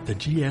check out the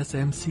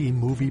GSMc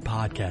Movie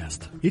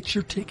Podcast. It's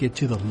your ticket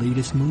to the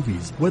latest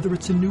movies, whether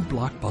it's a new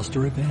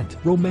blockbuster event,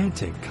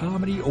 romantic,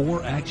 comedy,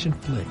 or action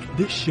flick.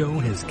 This show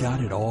has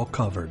got it all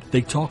covered.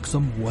 They talk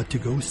some what to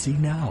go see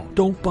now.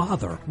 Don't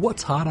bother.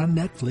 What's hot on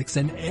Netflix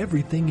and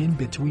everything in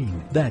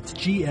between. That's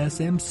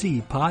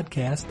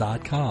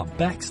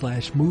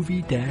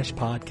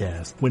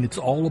gsmcpodcast.com/movie-podcast. When it's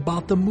all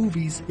about the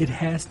movies, it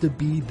has to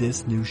be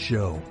this new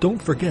show.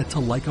 Don't forget to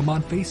like them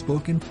on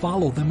Facebook and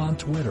follow them on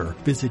Twitter.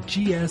 Visit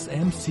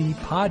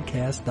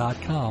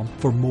gsmcpodcast.com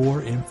for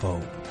more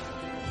info.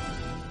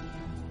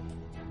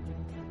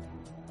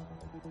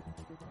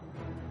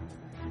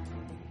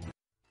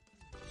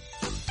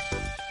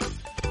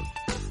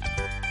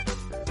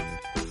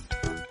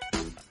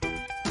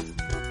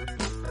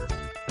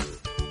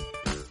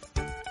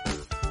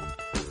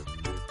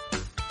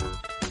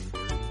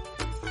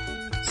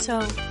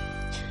 So,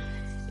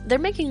 they're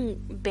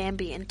making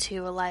Bambi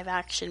into a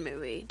live-action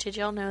movie. Did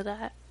y'all know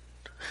that?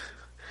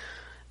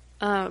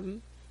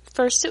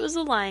 First it was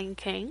The Lion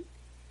King.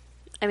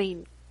 I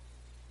mean,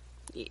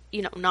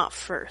 not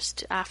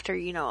first. After, a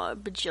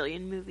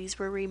bajillion movies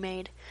were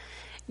remade.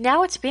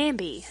 Now it's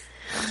Bambi.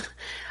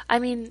 I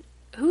mean,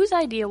 whose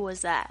idea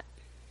was that?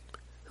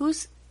 Who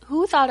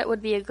thought it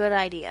would be a good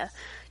idea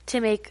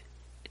to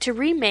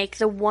remake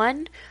the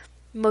one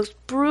most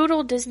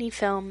brutal Disney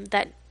film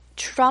that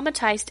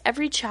traumatized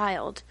every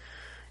child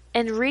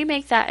and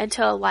remake that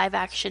into a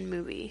live-action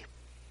movie?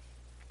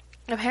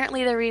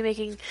 Apparently they're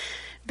remaking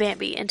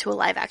Bambi into a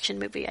live-action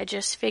movie. I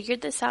just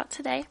figured this out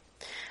today.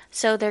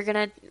 So they're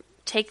going to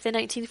take the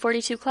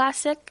 1942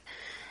 classic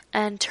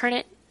and turn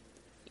it,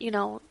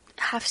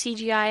 half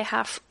CGI,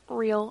 half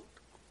real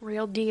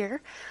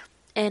deer,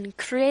 and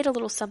create a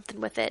little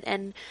something with it.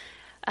 And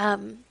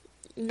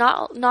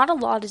not a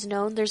lot is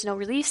known. There's no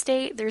release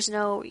date. There's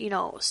no,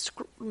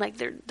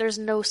 there's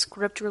no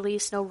script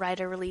release, no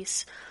writer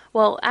release.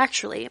 Well,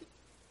 actually,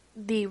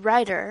 the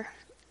writer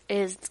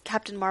is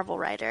Captain Marvel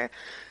writer,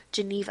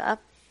 Geneva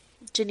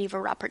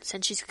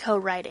Robertson. She's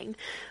co-writing.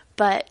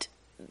 But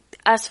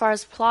as far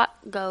as plot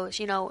goes,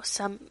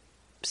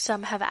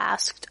 some have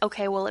asked,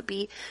 okay, will it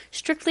be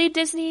strictly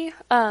Disney,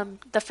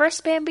 the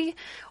first Bambi,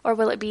 or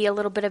will it be a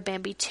little bit of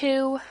Bambi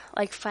 2,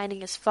 like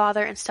finding his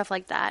father and stuff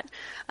like that?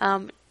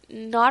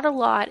 Not a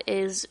lot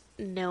is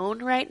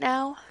known right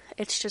now.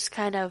 It's just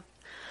kind of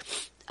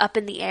up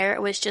in the air.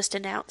 It was just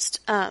announced.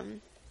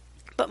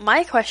 But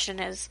my question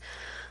is,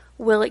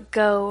 will it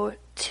go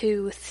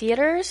to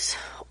theaters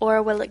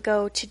or will it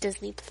go to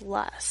Disney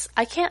Plus?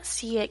 I can't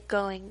see it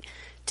going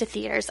to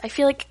theaters. I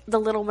feel like The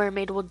Little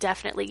Mermaid will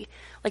definitely,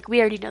 like, we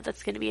already know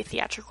that's going to be a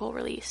theatrical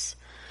release.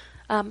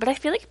 But I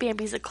feel like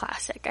Bambi's a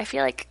classic. I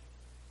feel like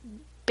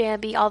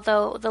Bambi,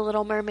 although The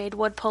Little Mermaid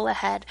would pull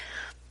ahead,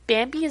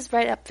 Bambi is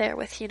right up there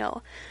with,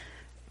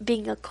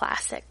 being a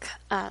classic.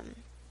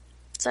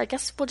 So I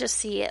guess we'll just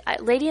see it.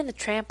 Lady and the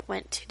Tramp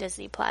went to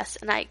Disney Plus,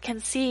 and I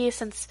can see,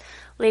 since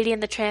Lady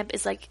and the Tramp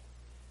is like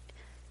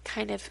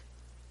kind of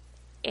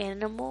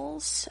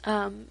animals,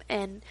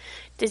 and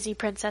Disney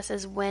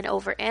princesses win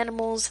over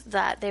animals,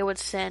 that they would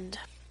send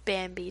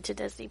Bambi to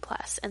Disney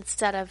Plus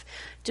instead of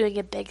doing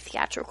a big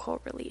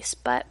theatrical release.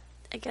 But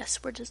I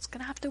guess we're just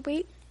gonna have to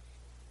wait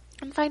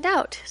and find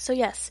out. So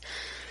yes,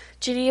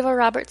 Geneva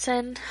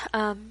Robertson,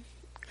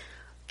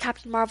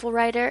 Captain Marvel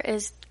writer,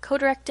 is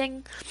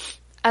co-directing,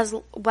 as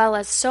well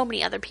as so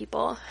many other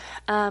people.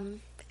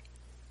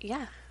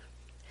 Yeah.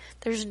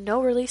 There's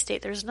no release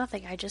date. There's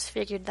nothing. I just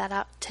figured that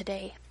out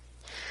today.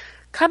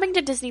 Coming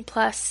to Disney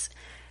Plus,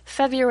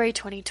 February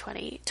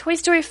 2020. Toy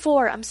Story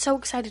 4. I'm so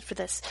excited for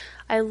this.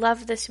 I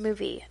love this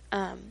movie.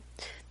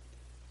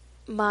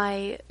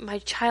 My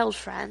child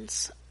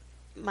friends,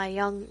 my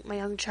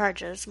young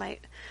charges, the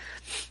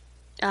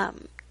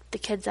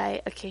kids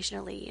I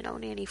occasionally,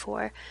 nanny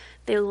for,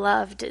 they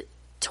loved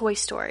Toy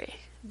Story.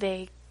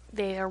 They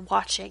are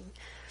watching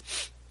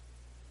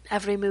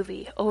every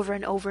movie over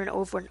and over and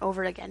over and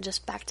over again,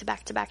 just back to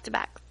back to back to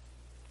back.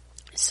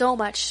 So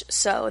much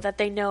so that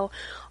they know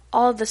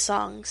all the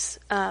songs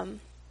that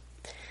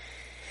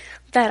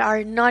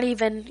are not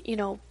even,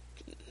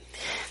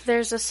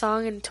 there's a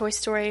song in Toy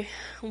Story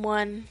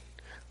 1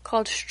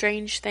 called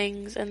Strange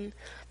Things, and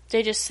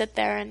they just sit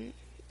there and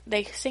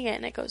they sing it,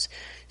 and it goes,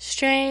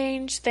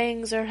 strange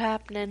things are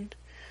happening,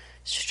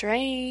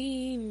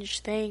 strange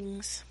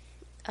things.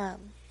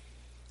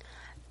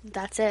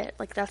 That's it.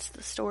 Like, that's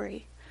the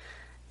story.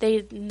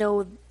 They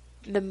know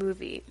the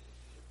movie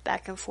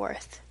back and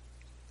forth.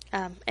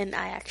 And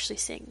I actually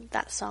sing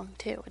that song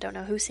too. I don't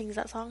know who sings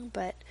that song,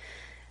 but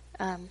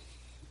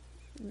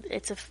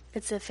it's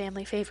a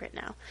family favorite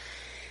now.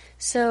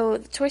 So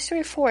Toy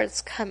Story 4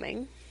 is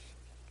coming,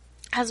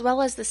 as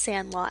well as The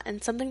Sandlot.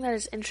 And something that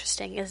is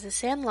interesting is The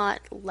Sandlot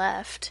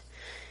left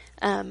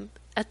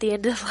at the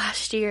end of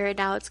last year, and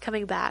now it's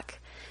coming back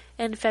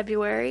in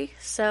February.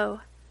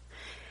 So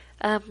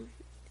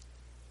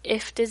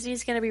if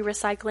Disney's going to be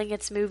recycling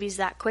its movies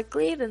that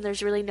quickly, then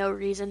there's really no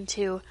reason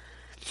to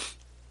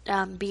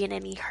be in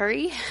any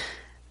hurry.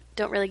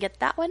 Don't really get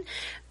that one.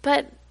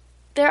 But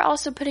they're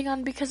also putting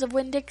on Because of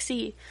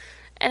Winn-Dixie,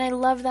 and I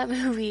love that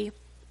movie.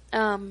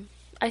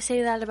 I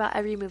say that about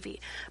every movie,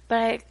 but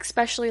I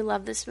especially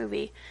love this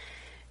movie.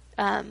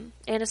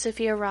 Anna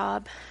Sophia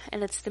Robb,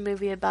 and it's the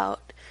movie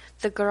about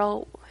the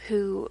girl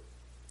who,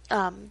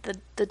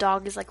 the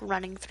dog is like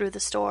running through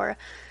the store,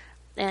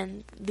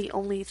 and the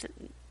only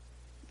thing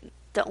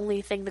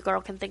the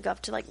girl can think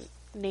of to like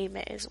name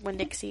it is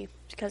Winn-Dixie,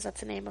 because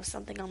that's the name of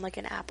something on like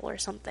an apple or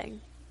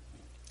something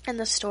in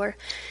the store.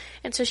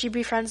 And so she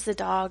befriends the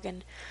dog,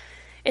 and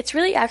it's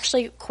really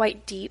actually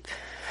quite deep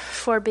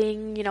for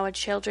being,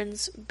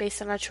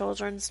 based on a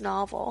children's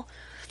novel.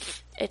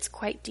 It's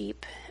quite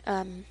deep.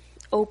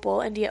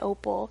 India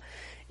Opal,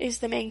 is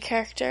the main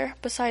character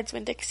besides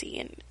Winn-Dixie,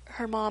 and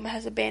her mom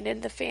has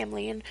abandoned the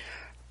family, and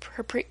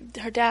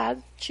her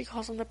dad, she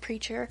calls him the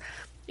preacher,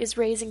 is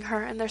raising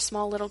her in their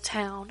small little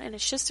town. And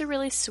it's just a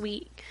really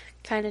sweet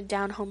kind of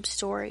down-home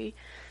story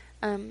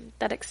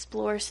that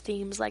explores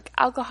themes like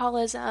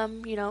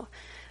alcoholism,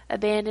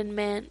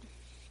 abandonment,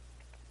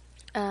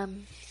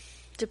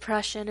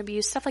 depression,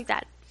 abuse, stuff like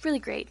that. Really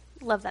great.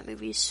 Love that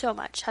movie so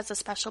much. Has a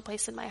special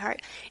place in my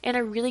heart. And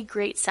a really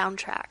great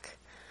soundtrack.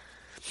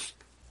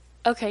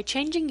 Okay,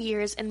 changing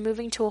gears and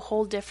moving to a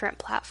whole different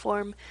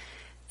platform.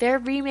 They're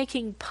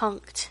remaking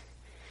Punk'd.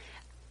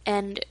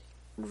 And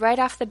right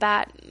off the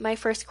bat, my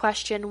first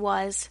question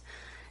was,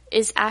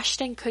 is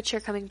Ashton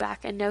Kutcher coming back?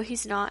 And no,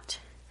 he's not.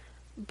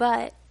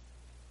 But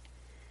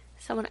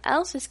someone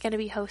else is going to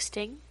be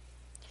hosting.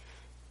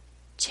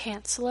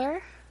 Chance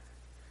the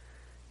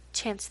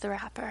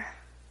Rapper.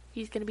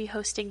 He's going to be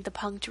hosting the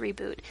Punk'd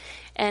Reboot.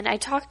 And I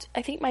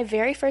think my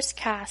very first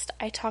cast,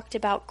 I talked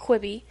about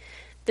Quibi,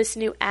 this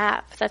new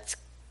app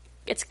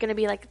it's going to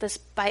be like this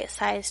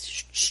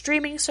bite-sized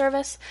streaming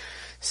service.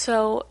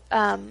 So,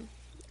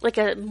 like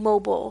a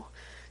mobile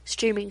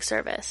streaming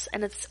service.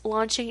 And it's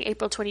launching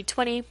April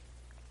 2020.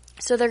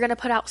 So they're going to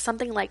put out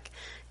something like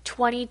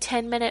 20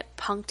 10-minute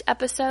Punk'd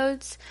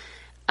episodes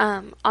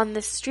on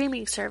this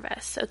streaming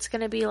service. So it's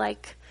going to be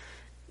like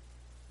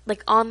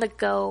on the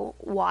go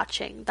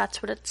watching.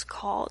 That's what it's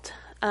called.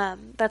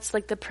 That's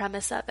like the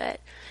premise of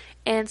it.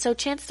 And so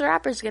Chance the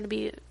Rapper is going to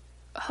be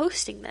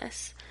hosting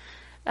this.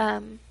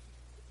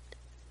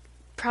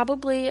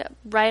 Probably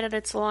right at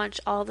its launch,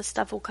 all the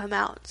stuff will come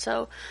out.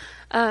 So,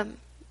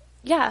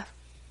 yeah,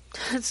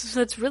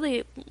 that's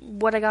really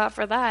what I got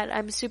for that.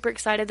 I'm super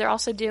excited. They're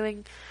also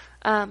doing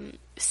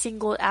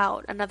singled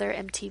out, another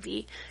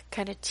MTV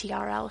kind of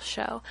TRL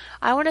show.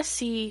 I want to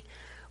see,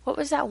 what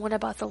was that one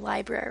about the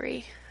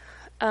library,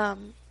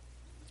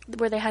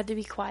 where they had to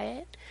be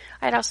quiet?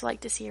 I'd also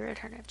like to see a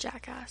return of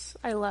Jackass.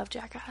 I love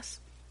Jackass.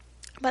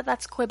 But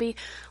that's Quibi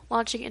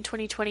launching in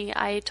 2020.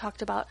 I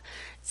talked about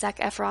Zac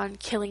Efron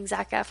killing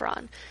Zac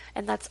Efron,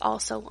 and that's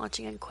also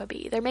launching in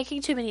Quibi. They're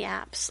making too many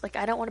apps. Like,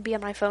 I don't want to be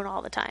on my phone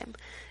all the time.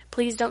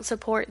 Please don't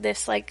support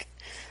this, like,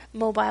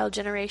 mobile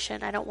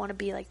generation. I don't want to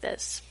be like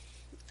this.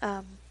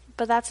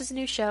 But that's his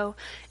new show.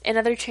 In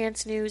other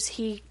Chance news,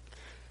 he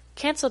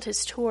canceled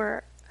his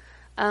tour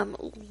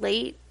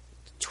late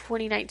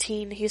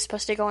 2019. He was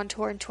supposed to go on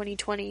tour in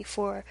 2020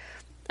 for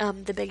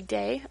The Big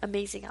Day,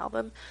 amazing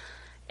album,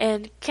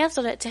 and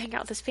canceled it to hang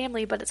out with his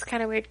family. But it's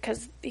kind of weird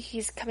because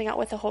he's coming out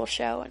with a whole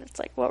show, and it's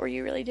like, what were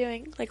you really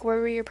doing? Like, where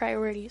were your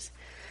priorities?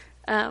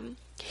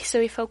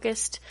 So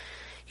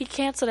he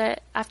canceled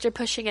it after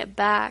pushing it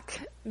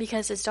back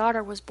because his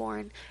daughter was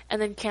born, and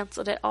then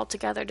canceled it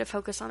altogether to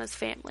focus on his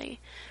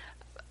family.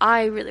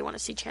 I really want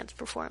to see Chance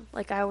perform.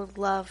 Like, I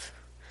love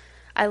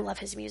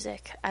his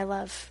music. I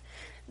love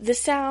the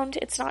sound.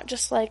 It's not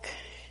just like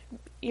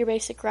your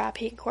basic rap.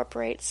 He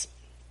incorporates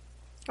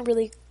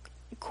really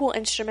cool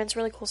instruments,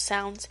 really cool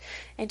sounds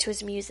into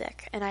his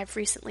music. And I've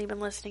recently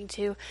been listening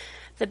to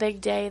The Big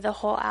Day, the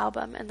whole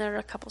album, and there are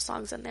a couple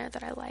songs in there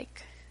that I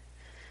like.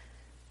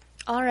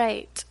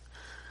 Alright.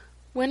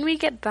 When we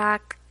get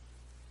back,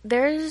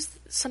 there's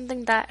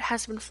something that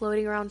has been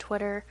floating around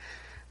Twitter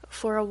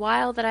for a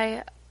while that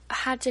I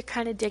had to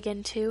kind of dig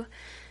into.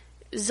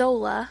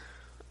 Zola,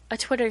 a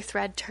Twitter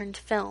thread turned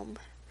film.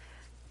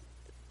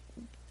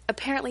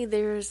 Apparently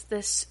there's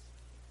this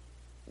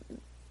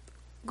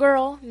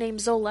girl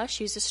named Zola,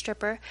 she's a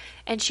stripper,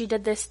 and she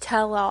did this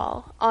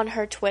tell-all on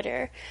her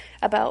Twitter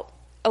about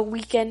a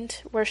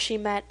weekend where she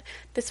met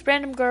this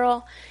random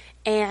girl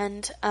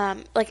and,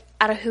 like,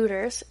 at a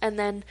Hooters, and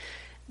then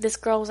this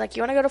girl was like,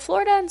 you want to go to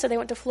Florida? And so they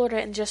went to Florida,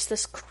 and just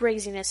this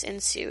craziness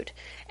ensued.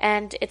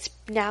 And it's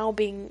now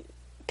being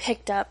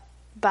picked up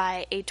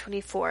by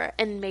A24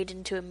 and made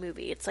into a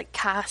movie. It's like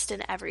cast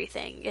and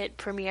everything. It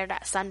premiered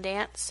at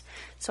Sundance,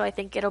 so I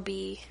think it'll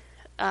be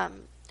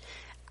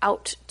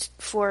out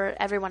for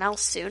everyone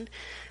else soon.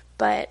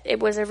 But it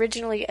was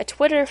originally a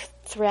Twitter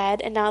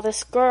thread, and now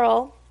this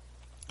girl,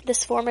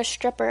 this former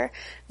stripper,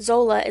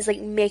 Zola, is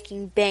like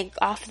making bank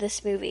off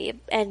this movie,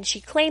 and she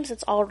claims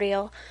it's all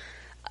real.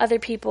 Other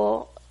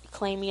people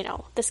claim,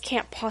 this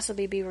can't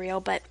possibly be real,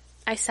 but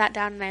I sat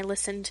down and I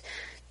listened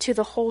to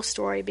the whole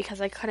story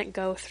because I couldn't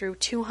go through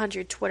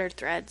 200 Twitter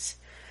threads.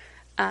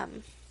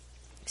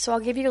 So I'll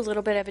give you a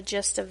little bit of a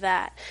gist of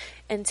that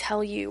and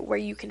tell you where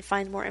you can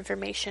find more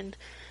information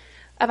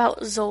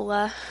about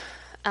Zola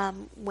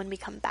when we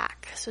come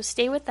back. So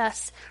stay with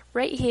us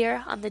right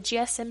here on the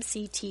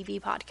GSMc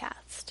TV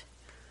podcast.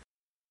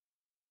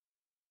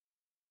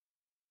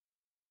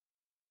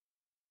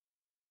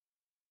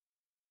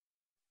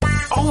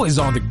 Always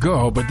on the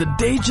go, but the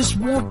day just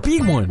won't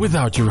be one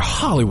without your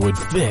Hollywood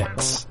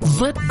fix.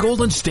 Let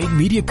Golden State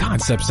Media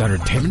Concepts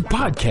Entertainment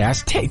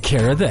Podcast take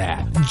care of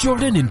that.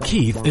 Jordan and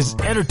Keith is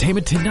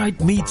Entertainment Tonight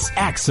meets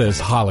Access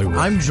Hollywood.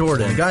 I'm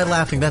Jordan. The guy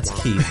laughing, that's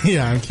Keith.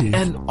 Yeah, I'm Keith.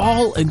 An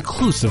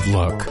all-inclusive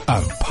look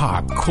of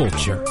pop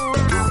culture.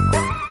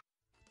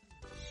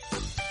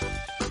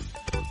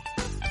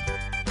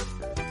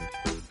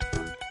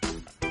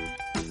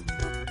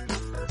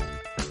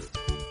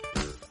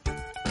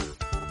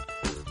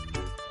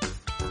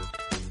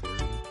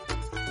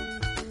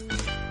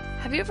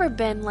 Have you ever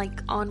been,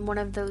 like, on one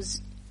of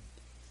those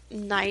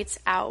nights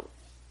out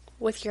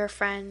with your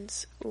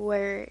friends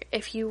where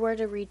if you were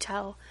to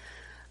retell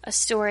a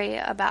story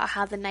about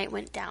how the night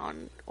went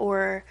down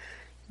or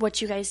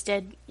what you guys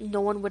did, no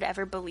one would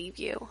ever believe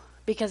you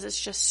because it's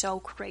just so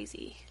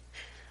crazy?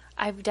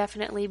 I've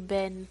definitely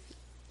been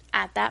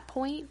at that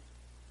point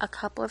a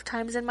couple of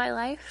times in my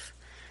life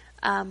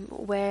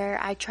where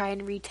I try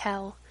and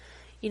retell,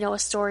 a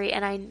story,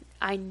 and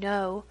I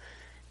know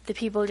the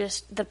people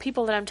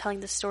that I'm telling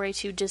the story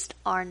to just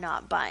are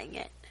not buying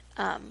it.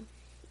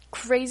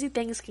 Crazy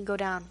things can go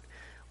down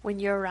when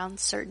you're around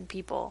certain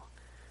people.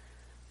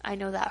 I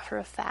know that for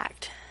a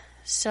fact.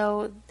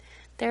 So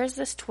there's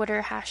this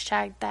Twitter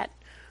hashtag that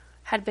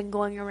had been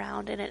going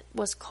around, and it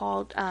was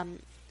called,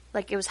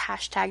 it was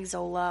hashtag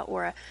Zola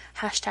or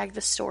hashtag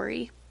the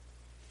story.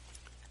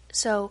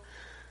 So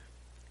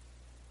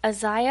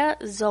Isaiah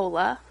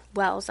Zola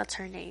Wells, that's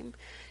her name.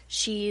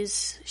 She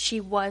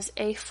was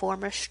a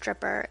former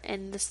stripper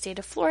in the state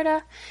of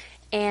Florida,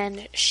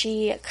 and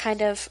she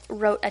kind of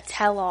wrote a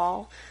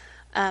tell-all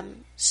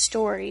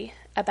story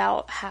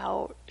about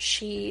how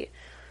she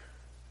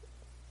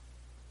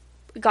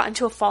got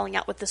into a falling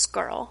out with this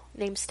girl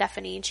named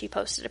Stephanie, and she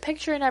posted a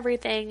picture and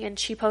everything, and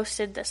she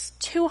posted this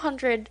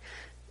 200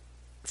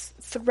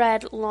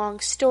 thread long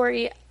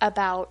story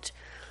about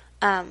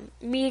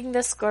meeting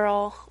this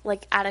girl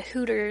like at a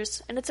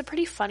Hooters, and it's a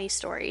pretty funny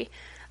story.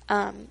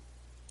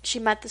 She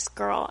met this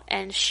girl,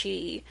 and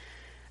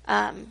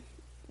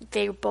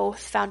they both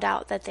found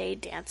out that they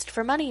danced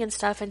for money and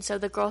stuff, and so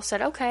the girl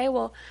said, okay,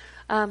 well,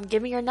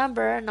 Give me your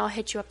number and I'll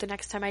hit you up the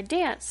next time I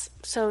dance.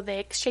 So they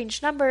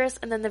exchanged numbers,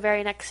 and then the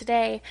very next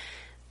day,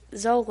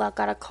 Zola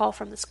got a call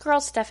from this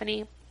girl,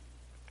 Stephanie,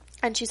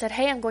 and she said,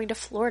 hey, I'm going to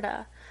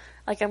Florida.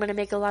 Like, I'm going to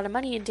make a lot of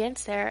money and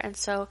dance there. And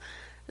so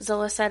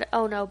Zola said,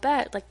 oh, no,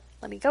 bet. Like,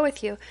 let me go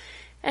with you.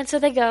 And so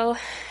they go,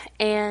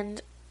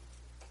 and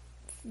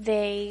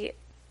they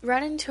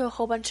run into a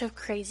whole bunch of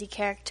crazy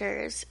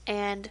characters,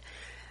 and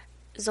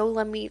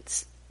Zola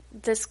meets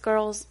this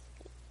girl's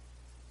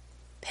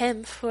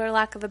pimp, for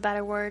lack of a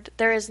better word.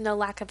 There is no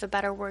lack of a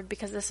better word,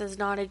 because this is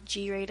not a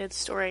G-rated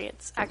story.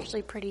 It's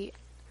actually pretty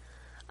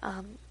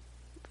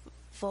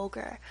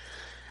vulgar.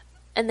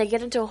 And they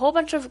get into a whole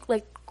bunch of,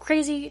 like,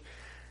 crazy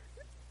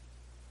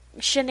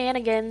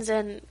shenanigans,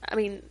 and, I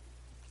mean,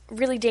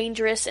 really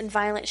dangerous and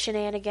violent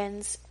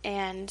shenanigans,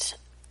 and,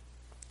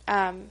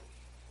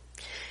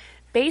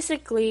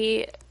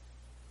 basically,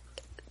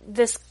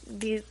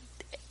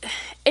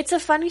 it's a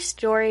funny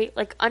story,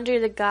 like, under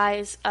the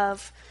guise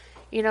of,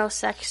 you know,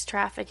 sex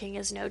trafficking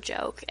is no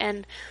joke,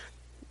 and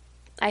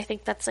I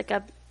think that's, like,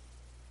 a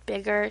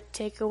bigger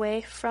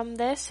takeaway from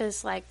this,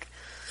 is, like,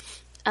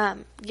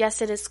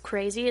 yes, it is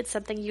crazy, it's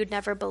something you'd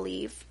never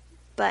believe,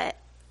 but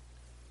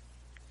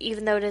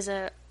even though it is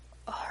a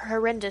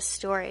horrendous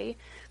story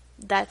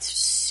that's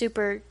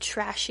super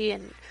trashy,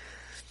 and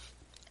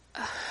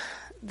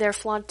they're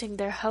flaunting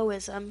their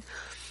hoism,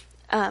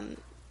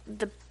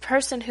 the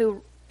person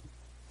who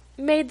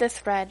made the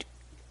thread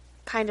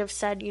kind of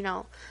said, you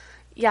know,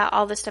 yeah,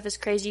 all this stuff is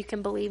crazy, you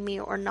can believe me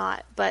or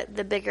not, but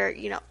the bigger,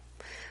 you know,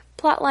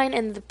 plotline,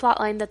 and the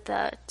plotline that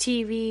the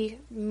TV,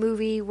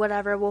 movie,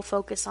 whatever will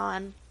focus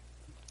on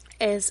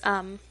is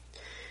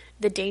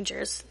the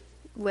dangers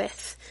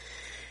with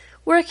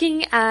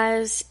working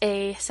as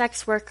a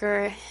sex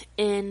worker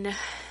in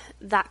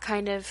that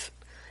kind of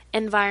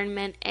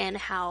environment, and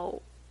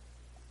how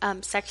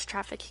sex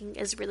trafficking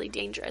is really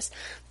dangerous.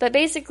 But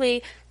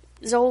basically,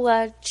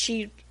 Zola,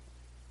 she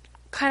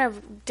kind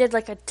of did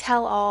like a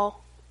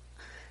tell-all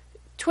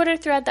Twitter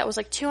thread that was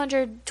like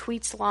 200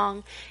 tweets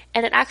long,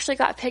 and it actually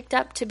got picked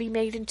up to be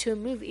made into a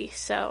movie.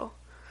 So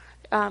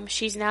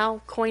she's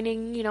now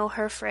coining, you know,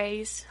 her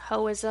phrase,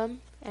 hoism,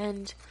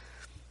 and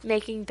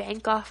making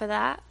bank off of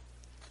that.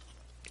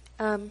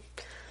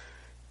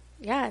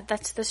 Yeah,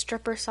 that's the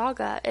stripper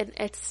saga, and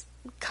it's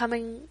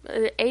coming.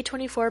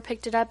 A24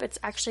 picked it up. It's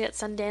actually at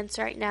Sundance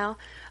right now.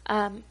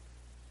 I'm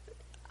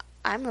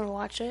gonna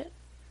watch it.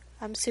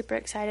 I'm super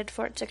excited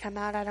for it to come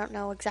out. I don't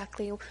know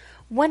exactly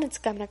when it's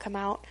gonna come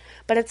out,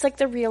 but it's like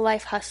the real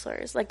life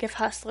Hustlers. Like, if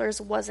Hustlers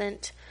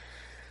wasn't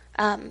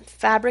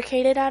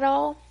fabricated at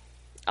all,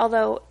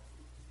 although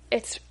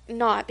it's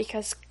not,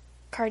 because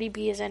Cardi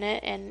B is in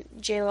it and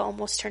J-Lo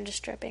almost turned to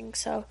stripping.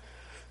 So,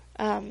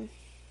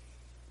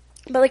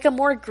 but like a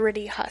more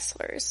gritty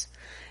Hustlers,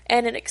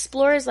 and it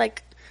explores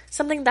like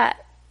something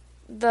that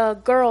the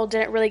girl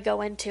didn't really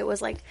go into. It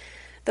was like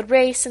the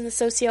race and the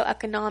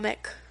socioeconomic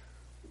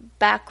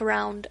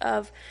background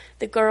of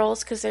the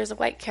girls, because there's a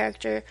white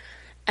character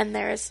and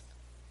there's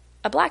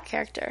a black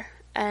character,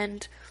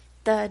 and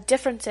the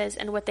differences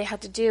and what they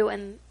had to do,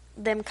 and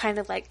them kind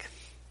of like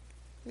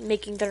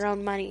making their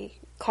own money,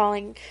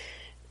 calling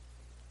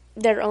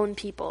their own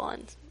people,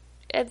 and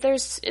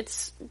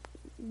it's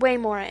way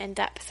more in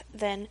depth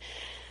than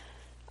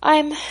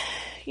I'm,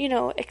 you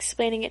know,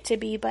 explaining it to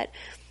be, but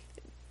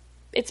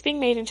it's being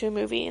made into a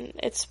movie, and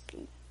it's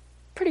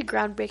pretty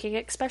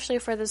groundbreaking, especially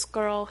for this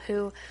girl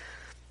who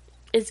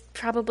is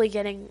probably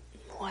getting,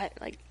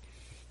 like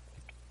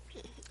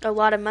a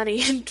lot of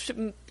money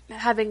into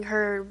having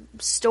her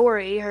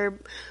story, her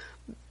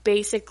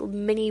basic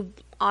mini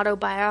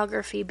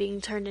autobiography being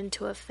turned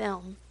into a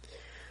film.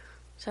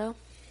 So,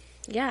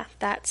 yeah,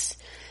 that's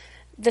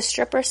the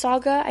stripper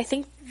saga. I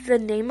think the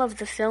name of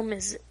the film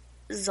is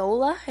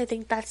Zola. I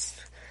think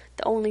that's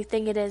the only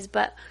thing it is,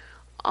 but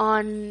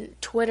on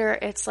Twitter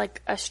it's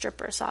like a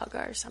stripper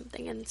saga or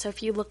something. And so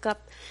if you look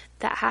up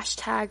that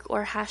hashtag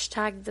or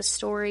hashtag the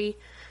story,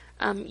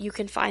 you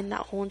can find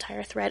that whole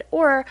entire thread.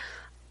 Or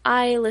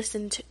I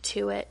listened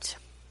to it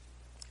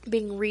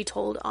being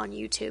retold on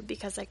YouTube,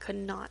 because I could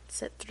not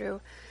sit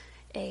through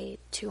a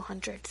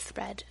 200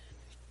 thread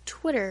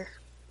Twitter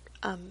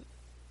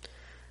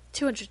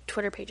 200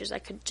 Twitter pages. I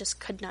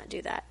could not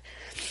do that.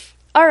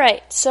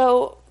 Alright,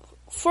 so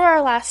for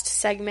our last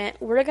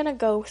segment, we're going to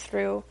go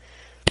through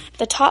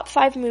the top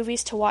 5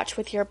 movies to watch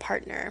with your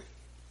partner.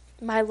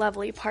 My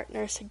lovely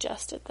partner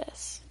suggested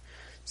this.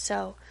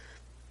 So,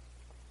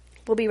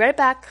 we'll be right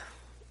back,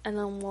 and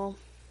then we'll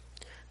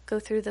go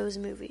through those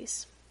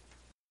movies.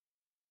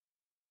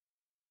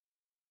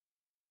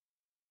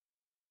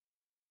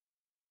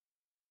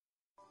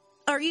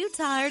 Are you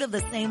tired of the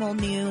same old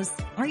news?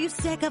 Are you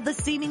sick of the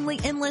seemingly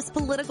endless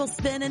political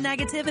spin and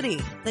negativity?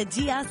 The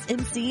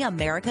GSMc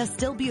America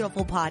Still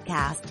Beautiful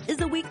podcast is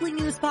a weekly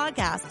news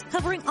podcast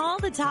covering all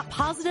the top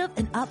positive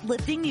and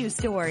uplifting news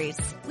stories.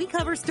 We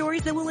cover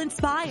stories that will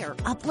inspire,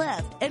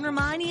 uplift, and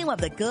remind you of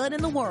the good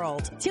in the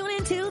world. Tune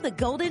into the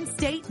Golden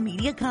State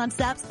Media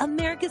Concepts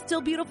America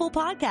Still Beautiful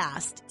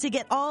podcast to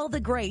get all the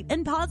great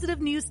and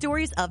positive news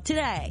stories of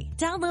today.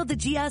 Download the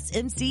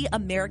GSMc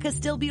America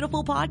Still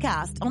Beautiful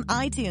podcast on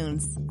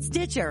iTunes,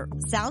 Stitcher,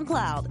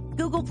 SoundCloud,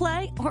 Google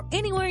Play, or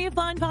anywhere you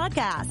find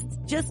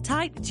podcasts. Just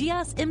type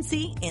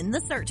GSMc in the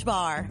search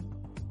bar.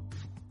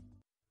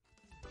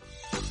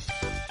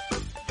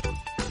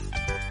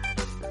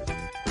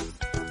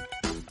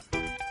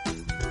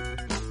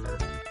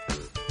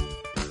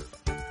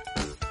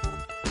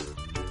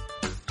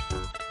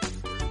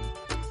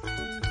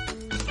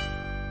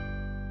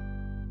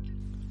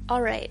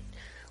 All right.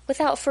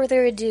 Without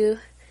further ado,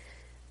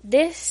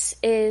 these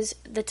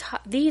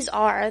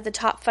are the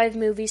top 5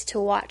 movies to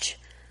watch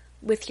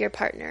with your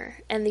partner,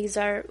 and these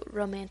are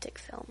romantic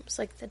films,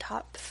 like the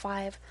top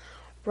 5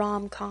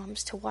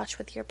 rom-coms to watch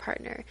with your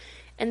partner.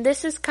 And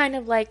this is kind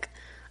of like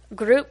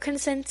group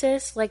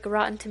consensus, like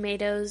Rotten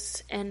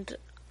Tomatoes and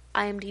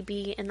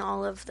IMDb and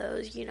all of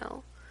those,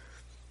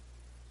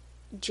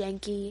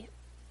 janky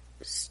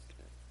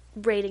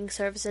rating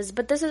services,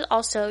 but this is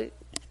also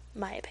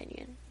my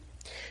opinion.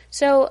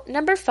 So,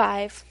 number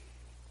 5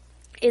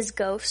 is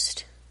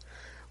Ghost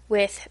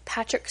with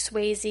Patrick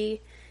Swayze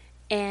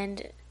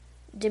and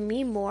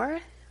Demi Moore.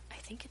 I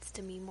think it's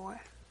Demi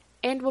Moore.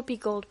 And Whoopi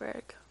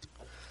Goldberg.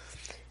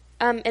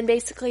 And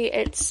basically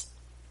it's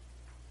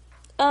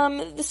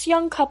this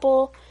young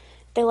couple.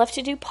 They love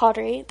to do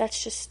pottery.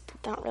 That's just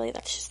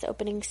the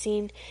opening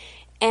scene.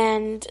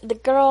 And the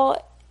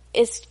girl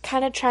is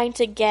kind of trying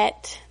to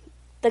get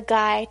the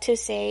guy to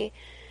say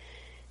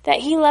that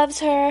he loves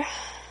her.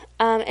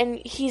 And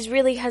he's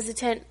really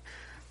hesitant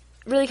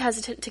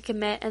to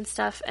commit and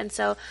stuff, and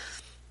so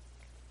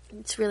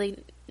it's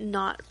really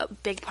not a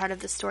big part of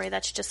the story.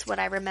 That's just what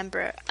I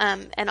remember,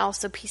 and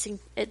also piecing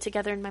it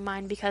together in my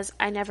mind because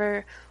I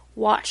never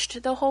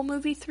watched the whole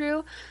movie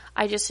through.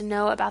 I just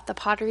know about the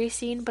pottery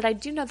scene, but I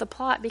do know the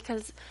plot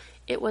because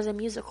it was a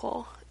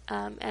musical,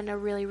 and a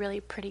really,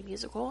 really pretty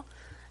musical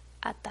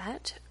at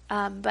that.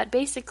 But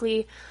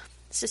basically,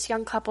 it's this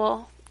young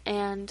couple,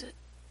 and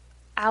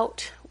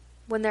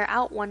when they're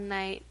out one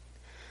night,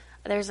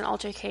 there's an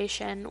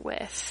altercation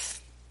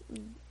with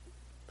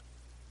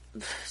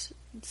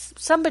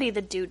somebody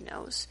the dude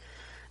knows.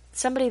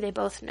 Somebody they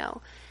both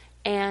know.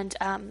 And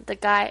the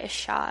guy is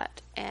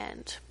shot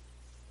and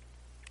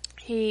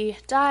he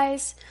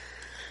dies.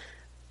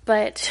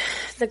 But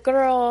the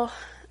girl,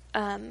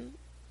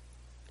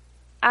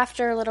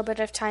 after a little bit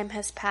of time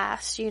has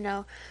passed,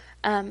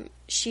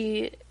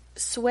 she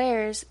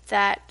swears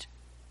that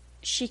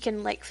she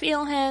can,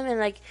 feel him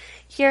and,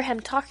 hear him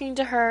talking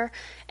to her,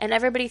 and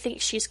everybody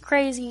thinks she's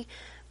crazy,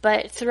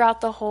 but throughout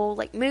the whole,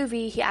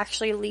 movie, he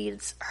actually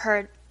leads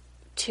her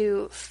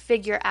to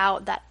figure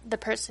out that the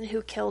person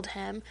who killed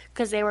him,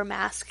 because they were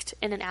masked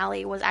in an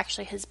alley, was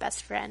actually his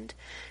best friend.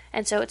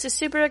 And so it's a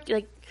super,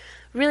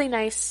 really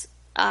nice,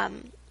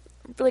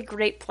 really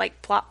great,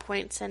 plot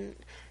points and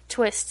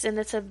twists, and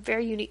it's a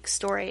very unique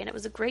story, and it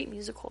was a great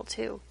musical,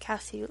 too.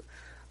 Cassie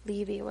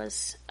Levy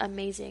was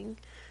amazing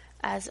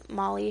as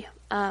Molly.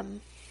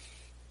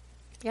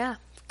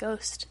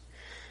 Ghost.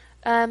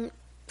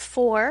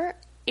 4,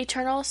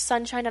 Eternal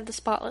Sunshine of the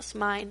Spotless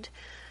Mind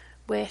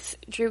with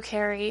Drew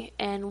Carey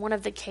and one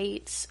of the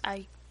Kates.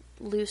 I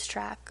lose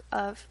track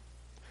of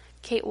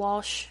Kate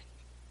Walsh,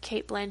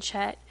 Kate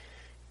Blanchett,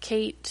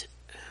 Kate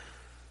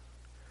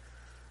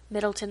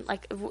Middleton.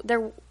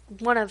 They're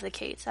one of the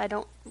Kates. I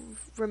don't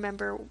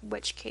remember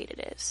which Kate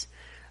it is.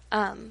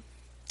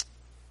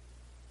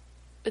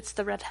 It's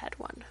the redhead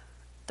one.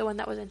 The one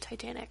that was in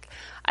Titanic.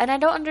 And I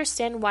don't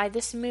understand why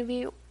this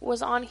movie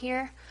was on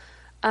here.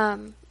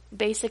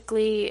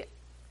 Basically,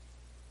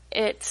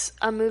 it's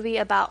a movie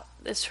about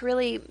this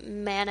really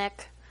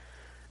manic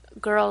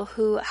girl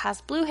who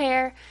has blue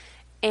hair,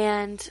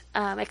 and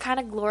it kind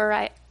of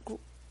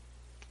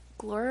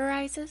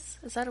glamorizes?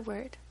 Is that a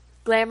word?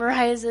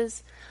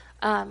 Glamorizes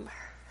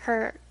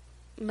her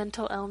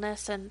mental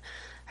illness, and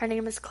her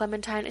name is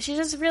Clementine. She's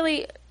just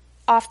really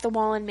off the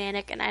wall and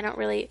manic, and I don't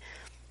really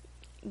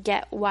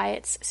get why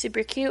it's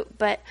super cute,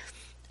 but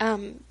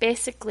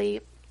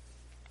basically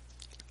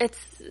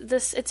it's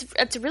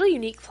a really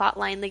unique plot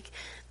line.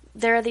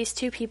 There are these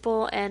two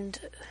people, and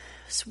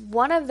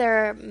one of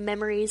their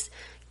memories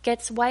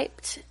gets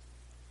wiped,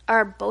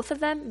 or both of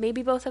them,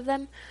 maybe both of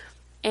them,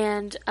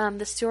 and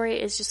the story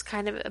is just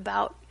kind of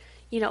about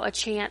a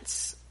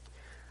chance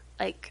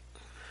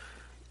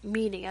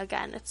meeting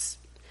again. It's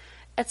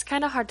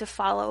kind of hard to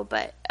follow,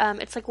 but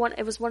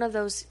it was one of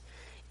those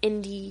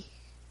indie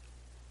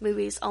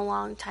movies a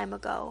long time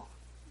ago.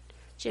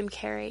 Jim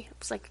Carrey, it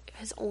was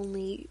his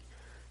only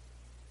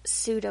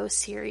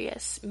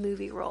pseudo-serious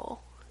movie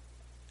role.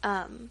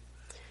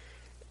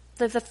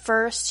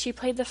 She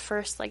played the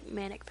first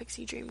manic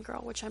pixie dream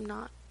girl, which I'm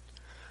not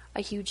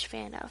a huge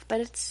fan of.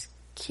 But it's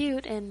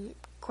cute and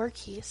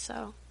quirky,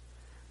 so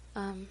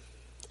I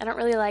don't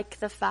really like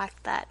the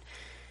fact that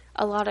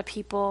a lot of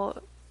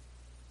people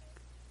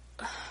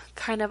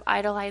kind of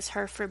idolize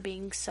her for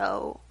being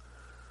so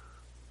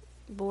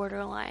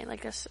borderline.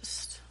 Like, it's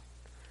just,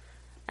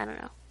 I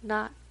don't know,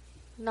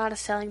 not a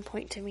selling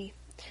point to me.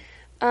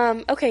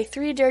 Okay,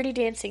 3, Dirty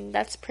Dancing.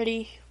 That's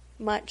pretty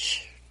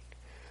much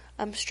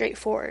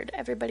straightforward.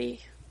 Everybody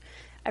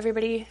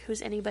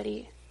who's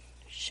anybody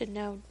should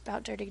know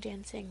about Dirty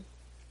Dancing.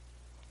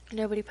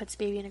 Nobody puts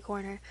baby in a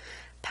corner.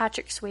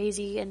 Patrick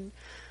Swayze and,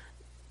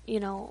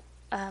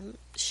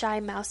 shy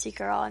mousy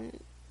girl and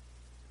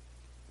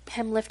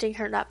him lifting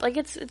her up. Like,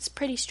 it's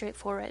pretty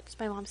straightforward. It's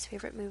my mom's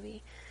favorite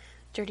movie,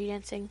 Dirty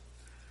Dancing.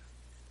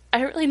 I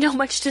don't really know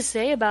much to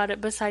say about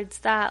it besides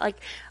that. Like,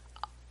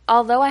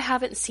 although I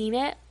haven't seen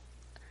it,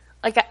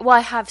 I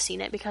have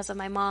seen it because of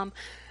my mom,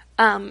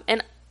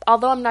 and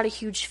although I'm not a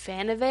huge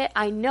fan of it,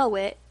 I know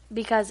it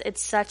because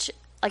it's such,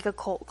 like, a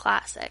cult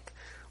classic.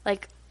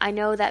 Like, I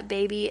know that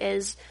baby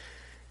is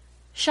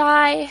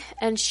shy,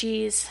 and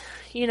she's,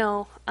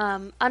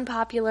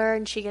 unpopular,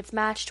 and she gets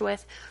matched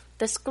with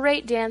this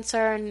great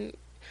dancer, and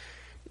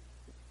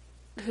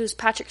who's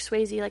Patrick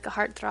Swayze, like a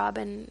heartthrob,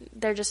 and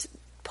they're just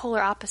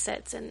polar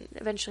opposites, and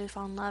eventually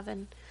fall in love,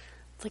 and,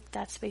 like,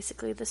 that's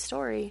basically the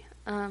story.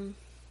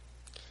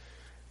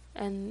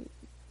 And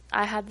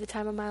I had the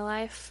time of my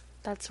life.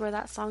 That's where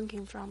that song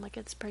came from. Like,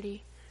 it's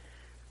pretty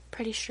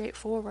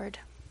straightforward.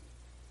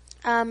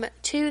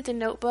 2, The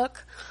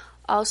Notebook,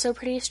 also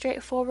pretty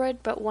straightforward,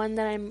 but one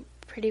that I'm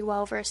pretty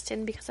well versed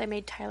in because I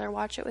made Tyler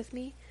watch it with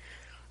me.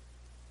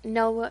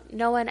 Noah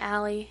and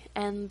Allie,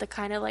 and the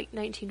kind of, like,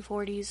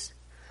 1940s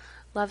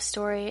love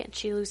story, and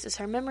she loses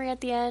her memory at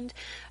the end,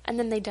 and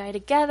then they die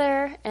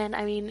together, and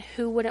I mean,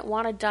 who wouldn't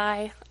want to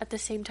die at the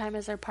same time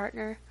as their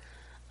partner?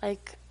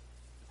 Like,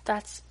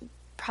 that's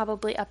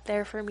probably up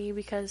there for me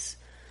because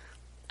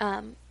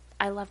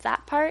I love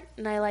that part,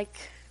 and I like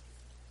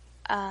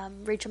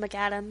Rachel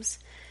McAdams,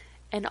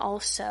 and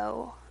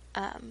also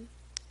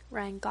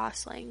Ryan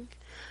Gosling.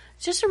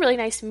 It's just a really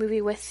nice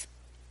movie with,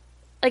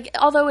 like,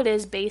 although it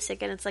is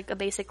basic and it's like a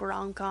basic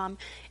rom-com,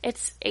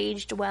 it's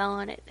aged well,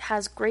 and it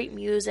has great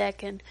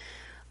music and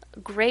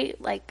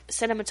great, like,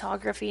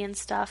 cinematography and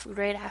stuff,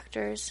 great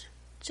actors.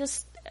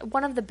 Just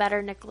one of the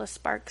better Nicholas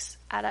Sparks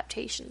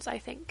adaptations, I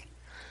think.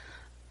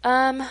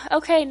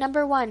 Okay,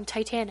 number 1,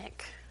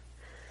 Titanic.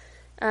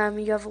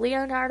 You have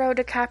Leonardo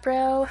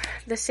DiCaprio,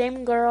 the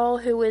same girl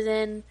who was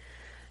in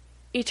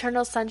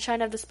Eternal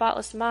Sunshine of the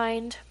Spotless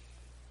Mind.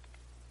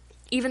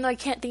 Even though I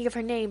can't think of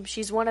her name,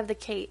 she's one of the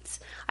Kates.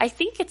 I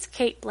think it's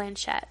Cate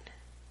Blanchett.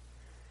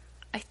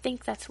 I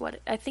think that's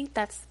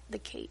the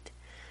Kate.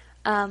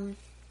 And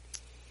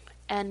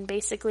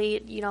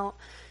basically,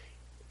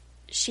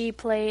 she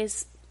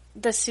plays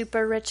the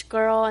super rich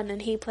girl, and then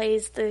he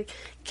plays the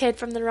kid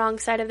from the wrong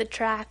side of the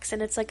tracks,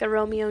 and it's like a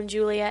Romeo and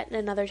Juliet in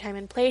another time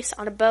and place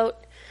on a boat,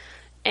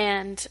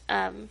 and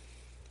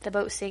the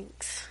boat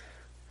sinks.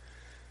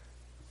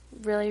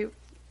 Really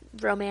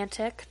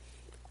romantic,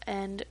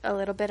 and a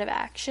little bit of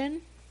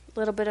action, a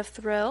little bit of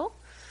thrill,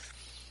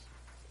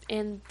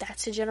 and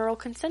that's a general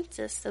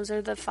consensus. Those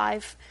are the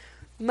 5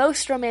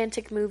 most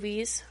romantic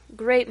movies,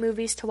 great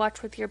movies to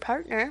watch with your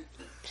partner.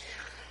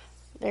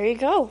 There you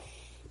go.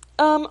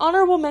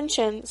 Honorable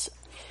mentions.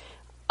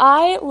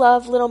 I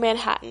love Little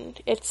Manhattan.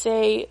 It's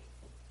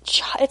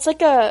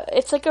like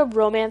a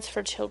romance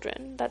for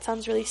children. That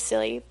sounds really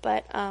silly,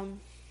 but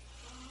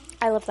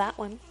I love that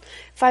one.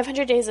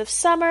 500 Days of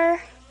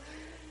Summer.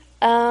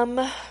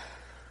 When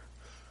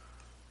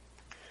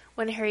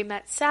Harry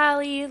Met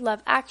Sally.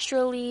 Love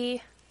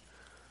Actually.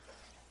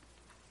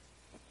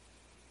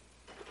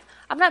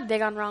 I'm not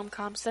big on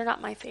rom-coms. They're not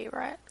my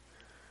favorite.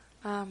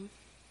 But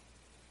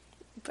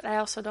I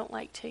also don't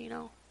like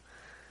to,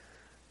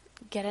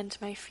 get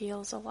into my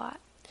feels a lot.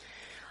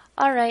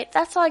 Alright,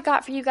 that's all I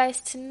got for you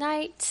guys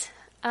tonight.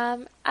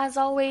 As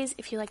always,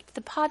 if you liked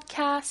the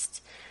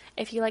podcast,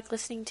 if you like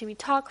listening to me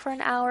talk for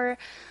an hour,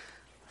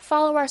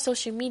 follow our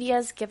social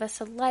medias, give us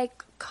a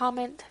like,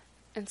 comment,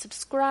 and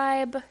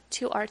subscribe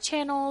to our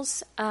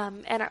channels.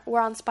 And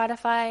we're on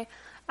Spotify,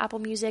 Apple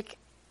Music,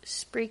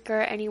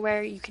 Spreaker,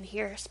 anywhere you can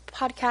hear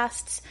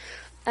podcasts.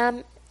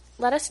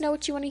 Let us know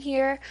what you want to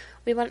hear.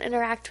 We want to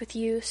interact with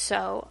you,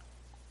 so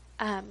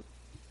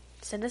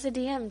send us a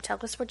DM. Tell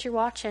us what you're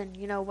watching,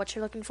 what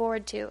you're looking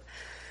forward to.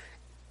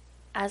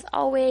 As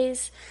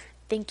always,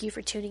 thank you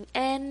for tuning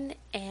in,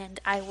 and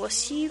I will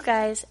see you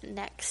guys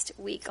next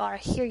week, or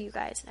hear you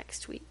guys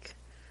next week.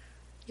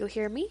 You'll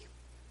hear me?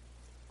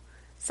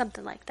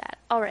 Something like that.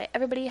 Alright,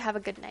 everybody have a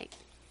good night.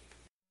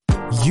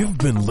 You've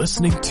been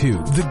listening to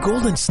the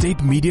Golden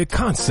State Media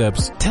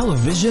Concepts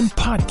Television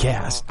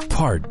Podcast,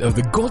 part of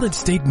the Golden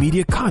State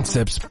Media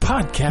Concepts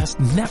Podcast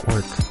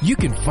Network. You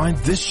can find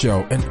this show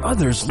and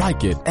others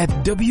like it at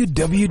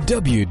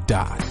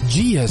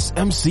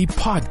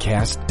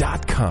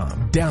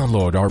www.gsmcpodcast.com.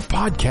 Download our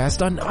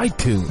podcast on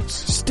iTunes,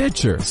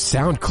 Stitcher,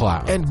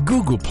 SoundCloud, and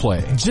Google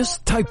Play.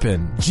 Just type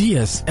in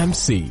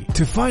GSMc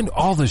to find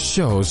all the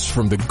shows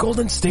from the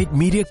Golden State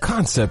Media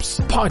Concepts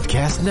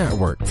Podcast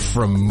Network,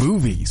 from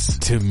movies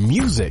to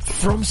music,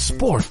 from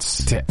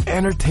sports to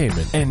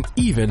entertainment, and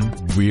even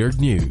weird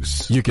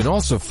news. You can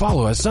also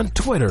follow us on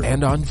Twitter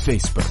and on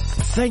Facebook.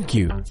 Thank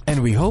you,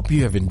 and we hope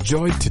you have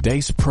enjoyed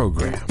today's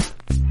program.